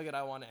 that's the nugget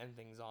I want to end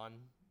things on.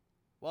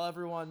 Well,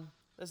 everyone,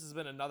 this has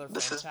been another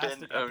fantastic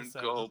episode. This has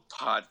been Own Goal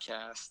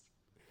Podcast.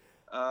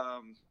 I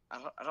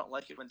don't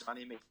like it when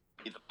Donnie makes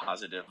me the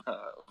positive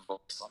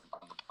voice on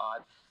the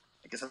pod.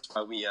 I guess that's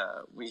why we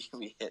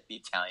hit the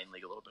Italian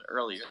League a little bit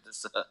earlier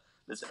this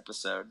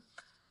episode.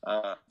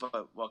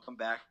 But welcome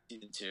back,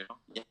 season 2.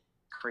 Yeah,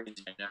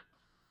 crazy I know.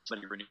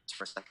 Somebody renewed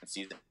for a 2nd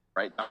season,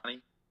 right,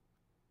 Donnie?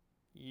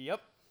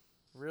 Yep.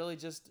 Really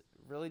just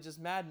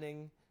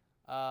maddening.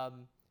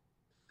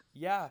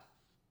 Yeah,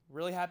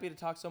 really happy to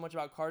talk so much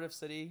about Cardiff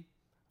City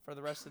for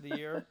the rest of the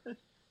year.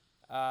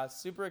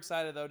 Super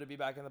excited, though, to be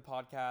back in the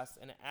podcast.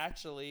 And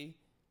actually,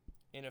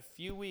 in a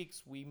few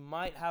weeks, we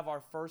might have our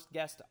first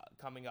guest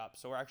coming up.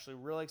 So we're actually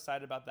really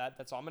excited about that.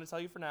 That's all I'm going to tell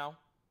you for now.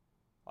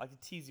 I like to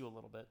tease you a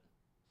little bit.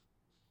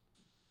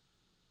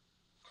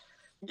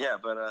 Yeah,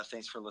 but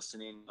thanks for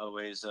listening.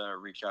 Always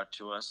reach out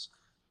to us.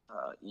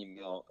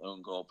 Email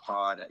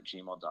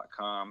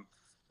owngoalpod@gmail.com.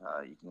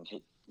 You can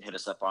hit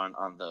us up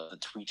on the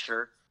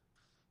Twitter.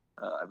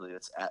 I believe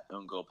it's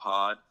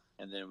 @owngoalpod.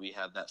 And then we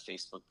have that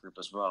Facebook group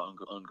as well,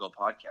 Own Goal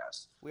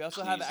Podcast. We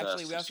also now have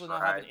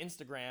an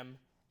Instagram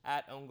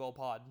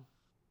 @owngoalpod.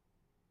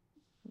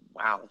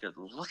 Wow,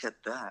 look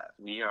at that.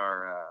 We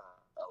are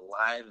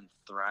alive and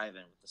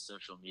thriving with the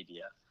social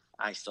media.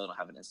 I still don't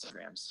have an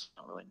Instagram, so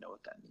I don't really know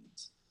what that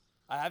means.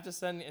 I have to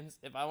send,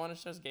 if I want to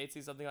show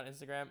Gatesy something on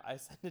Instagram, I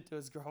send it to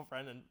his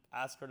girlfriend and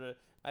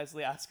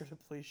nicely ask her to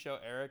please show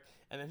Eric,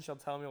 and then she'll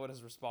tell me what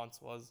his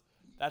response was.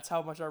 That's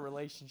how much our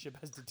relationship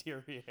has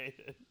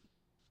deteriorated.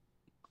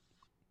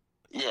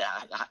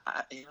 Yeah,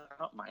 I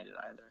don't mind it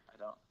either.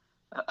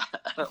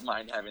 I don't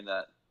mind having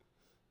that.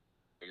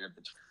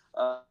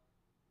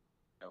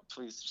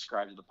 Please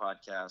subscribe to the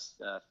podcast.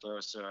 Throw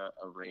us a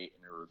rate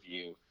and a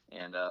review,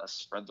 and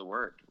spread the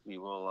word.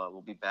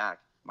 We'll be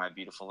back, my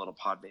beautiful little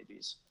pod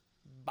babies.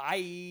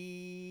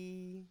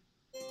 Bye.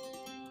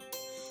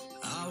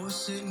 I was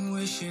sitting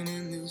wishing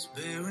in this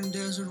barren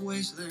desert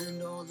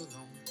wasteland all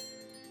alone,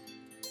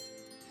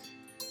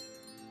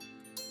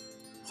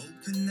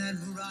 hoping that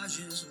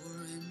mirages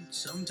were in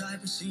some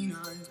type of scene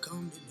I've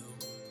come to know.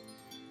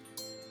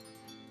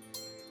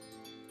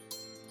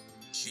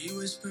 She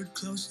whispered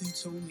closely,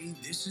 told me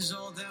this is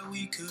all that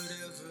we could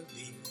ever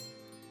be,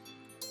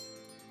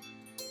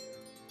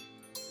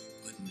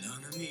 but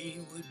none of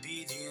me would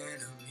be the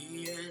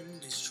enemy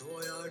and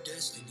destroy our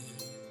destiny.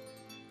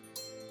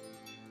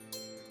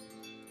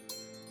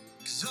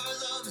 'Cause our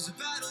love is a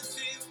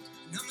battlefield,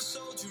 and I'm a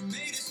soldier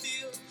made of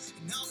steel,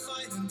 and I'll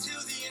fight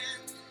until the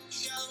end.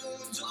 Shallow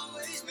wounds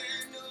always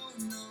mend. Oh,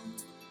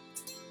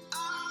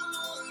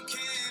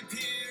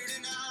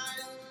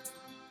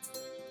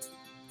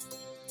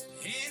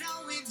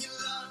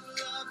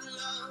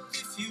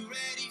 you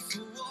ready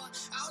for war.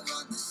 I'll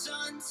run the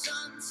sun,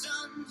 sun,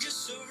 sun.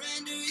 Just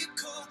surrender your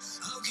core.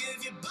 I'll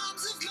give you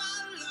bombs of my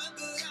love,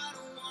 but I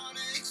don't wanna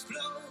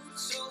explode.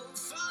 So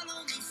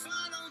follow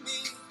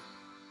me,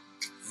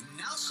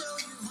 and I'll show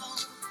you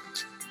home.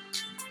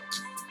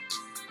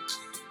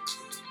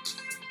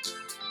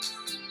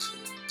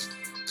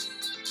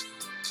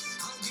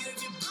 I'll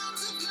give you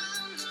bombs of my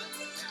love,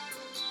 but I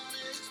don't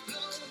wanna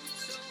explode.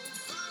 So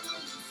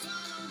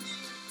follow me,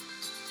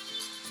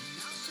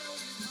 and I'll show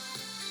you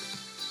home.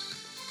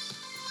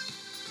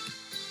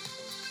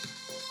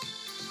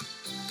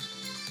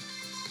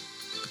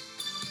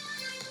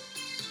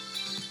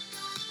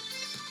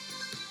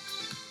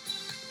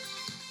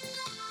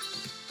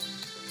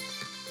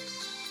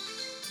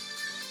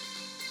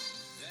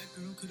 That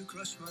girl could have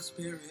crushed my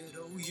spirit,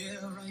 oh yeah,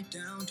 right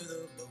down to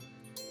the bone.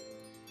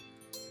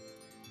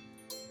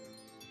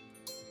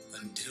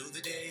 Until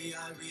the day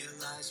I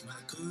realized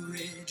my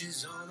courage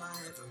is all I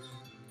ever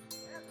own.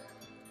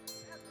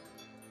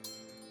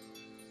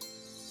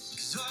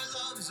 'Cause our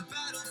love is a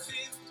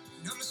battlefield,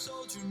 and I'm a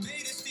soldier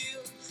made of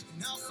steel,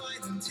 and I'll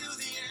fight until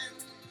the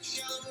end.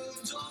 Shallow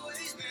wounds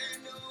always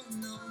mend, oh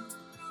no.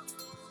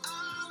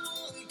 I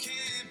won't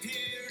camp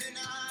here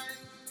tonight,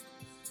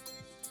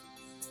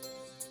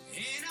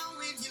 and I'll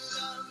win you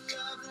love,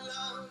 love,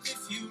 love.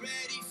 If you're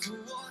ready for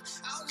war,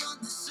 I'll run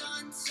the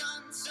sun,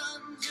 sun,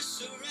 sun. Just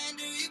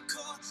surrender your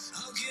core.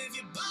 I'll give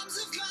you bombs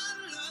of my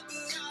love,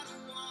 but I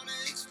don't wanna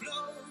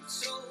explode.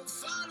 So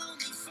follow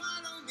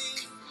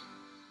me,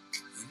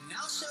 and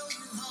I'll show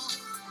you home.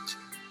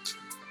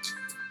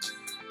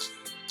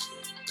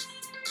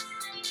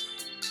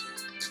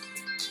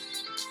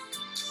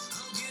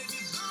 I'll give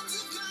you bombs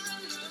of my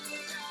love,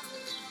 but I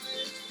don't wanna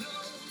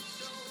explode.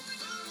 So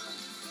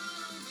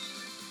follow me,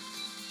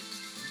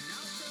 and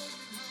I'll show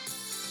you home.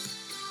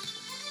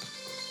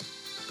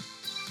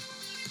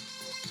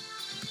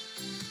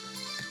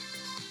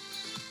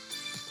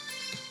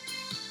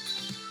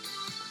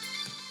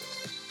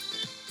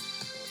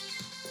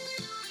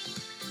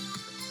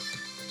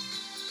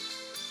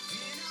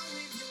 And I'll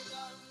win you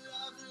love,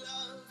 love,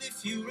 love.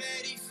 If you're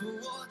ready for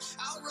war,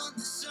 I'll run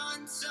the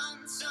sun,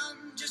 sun,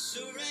 sun. Just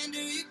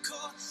surrender your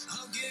core.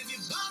 I'll give you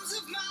bombs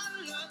of my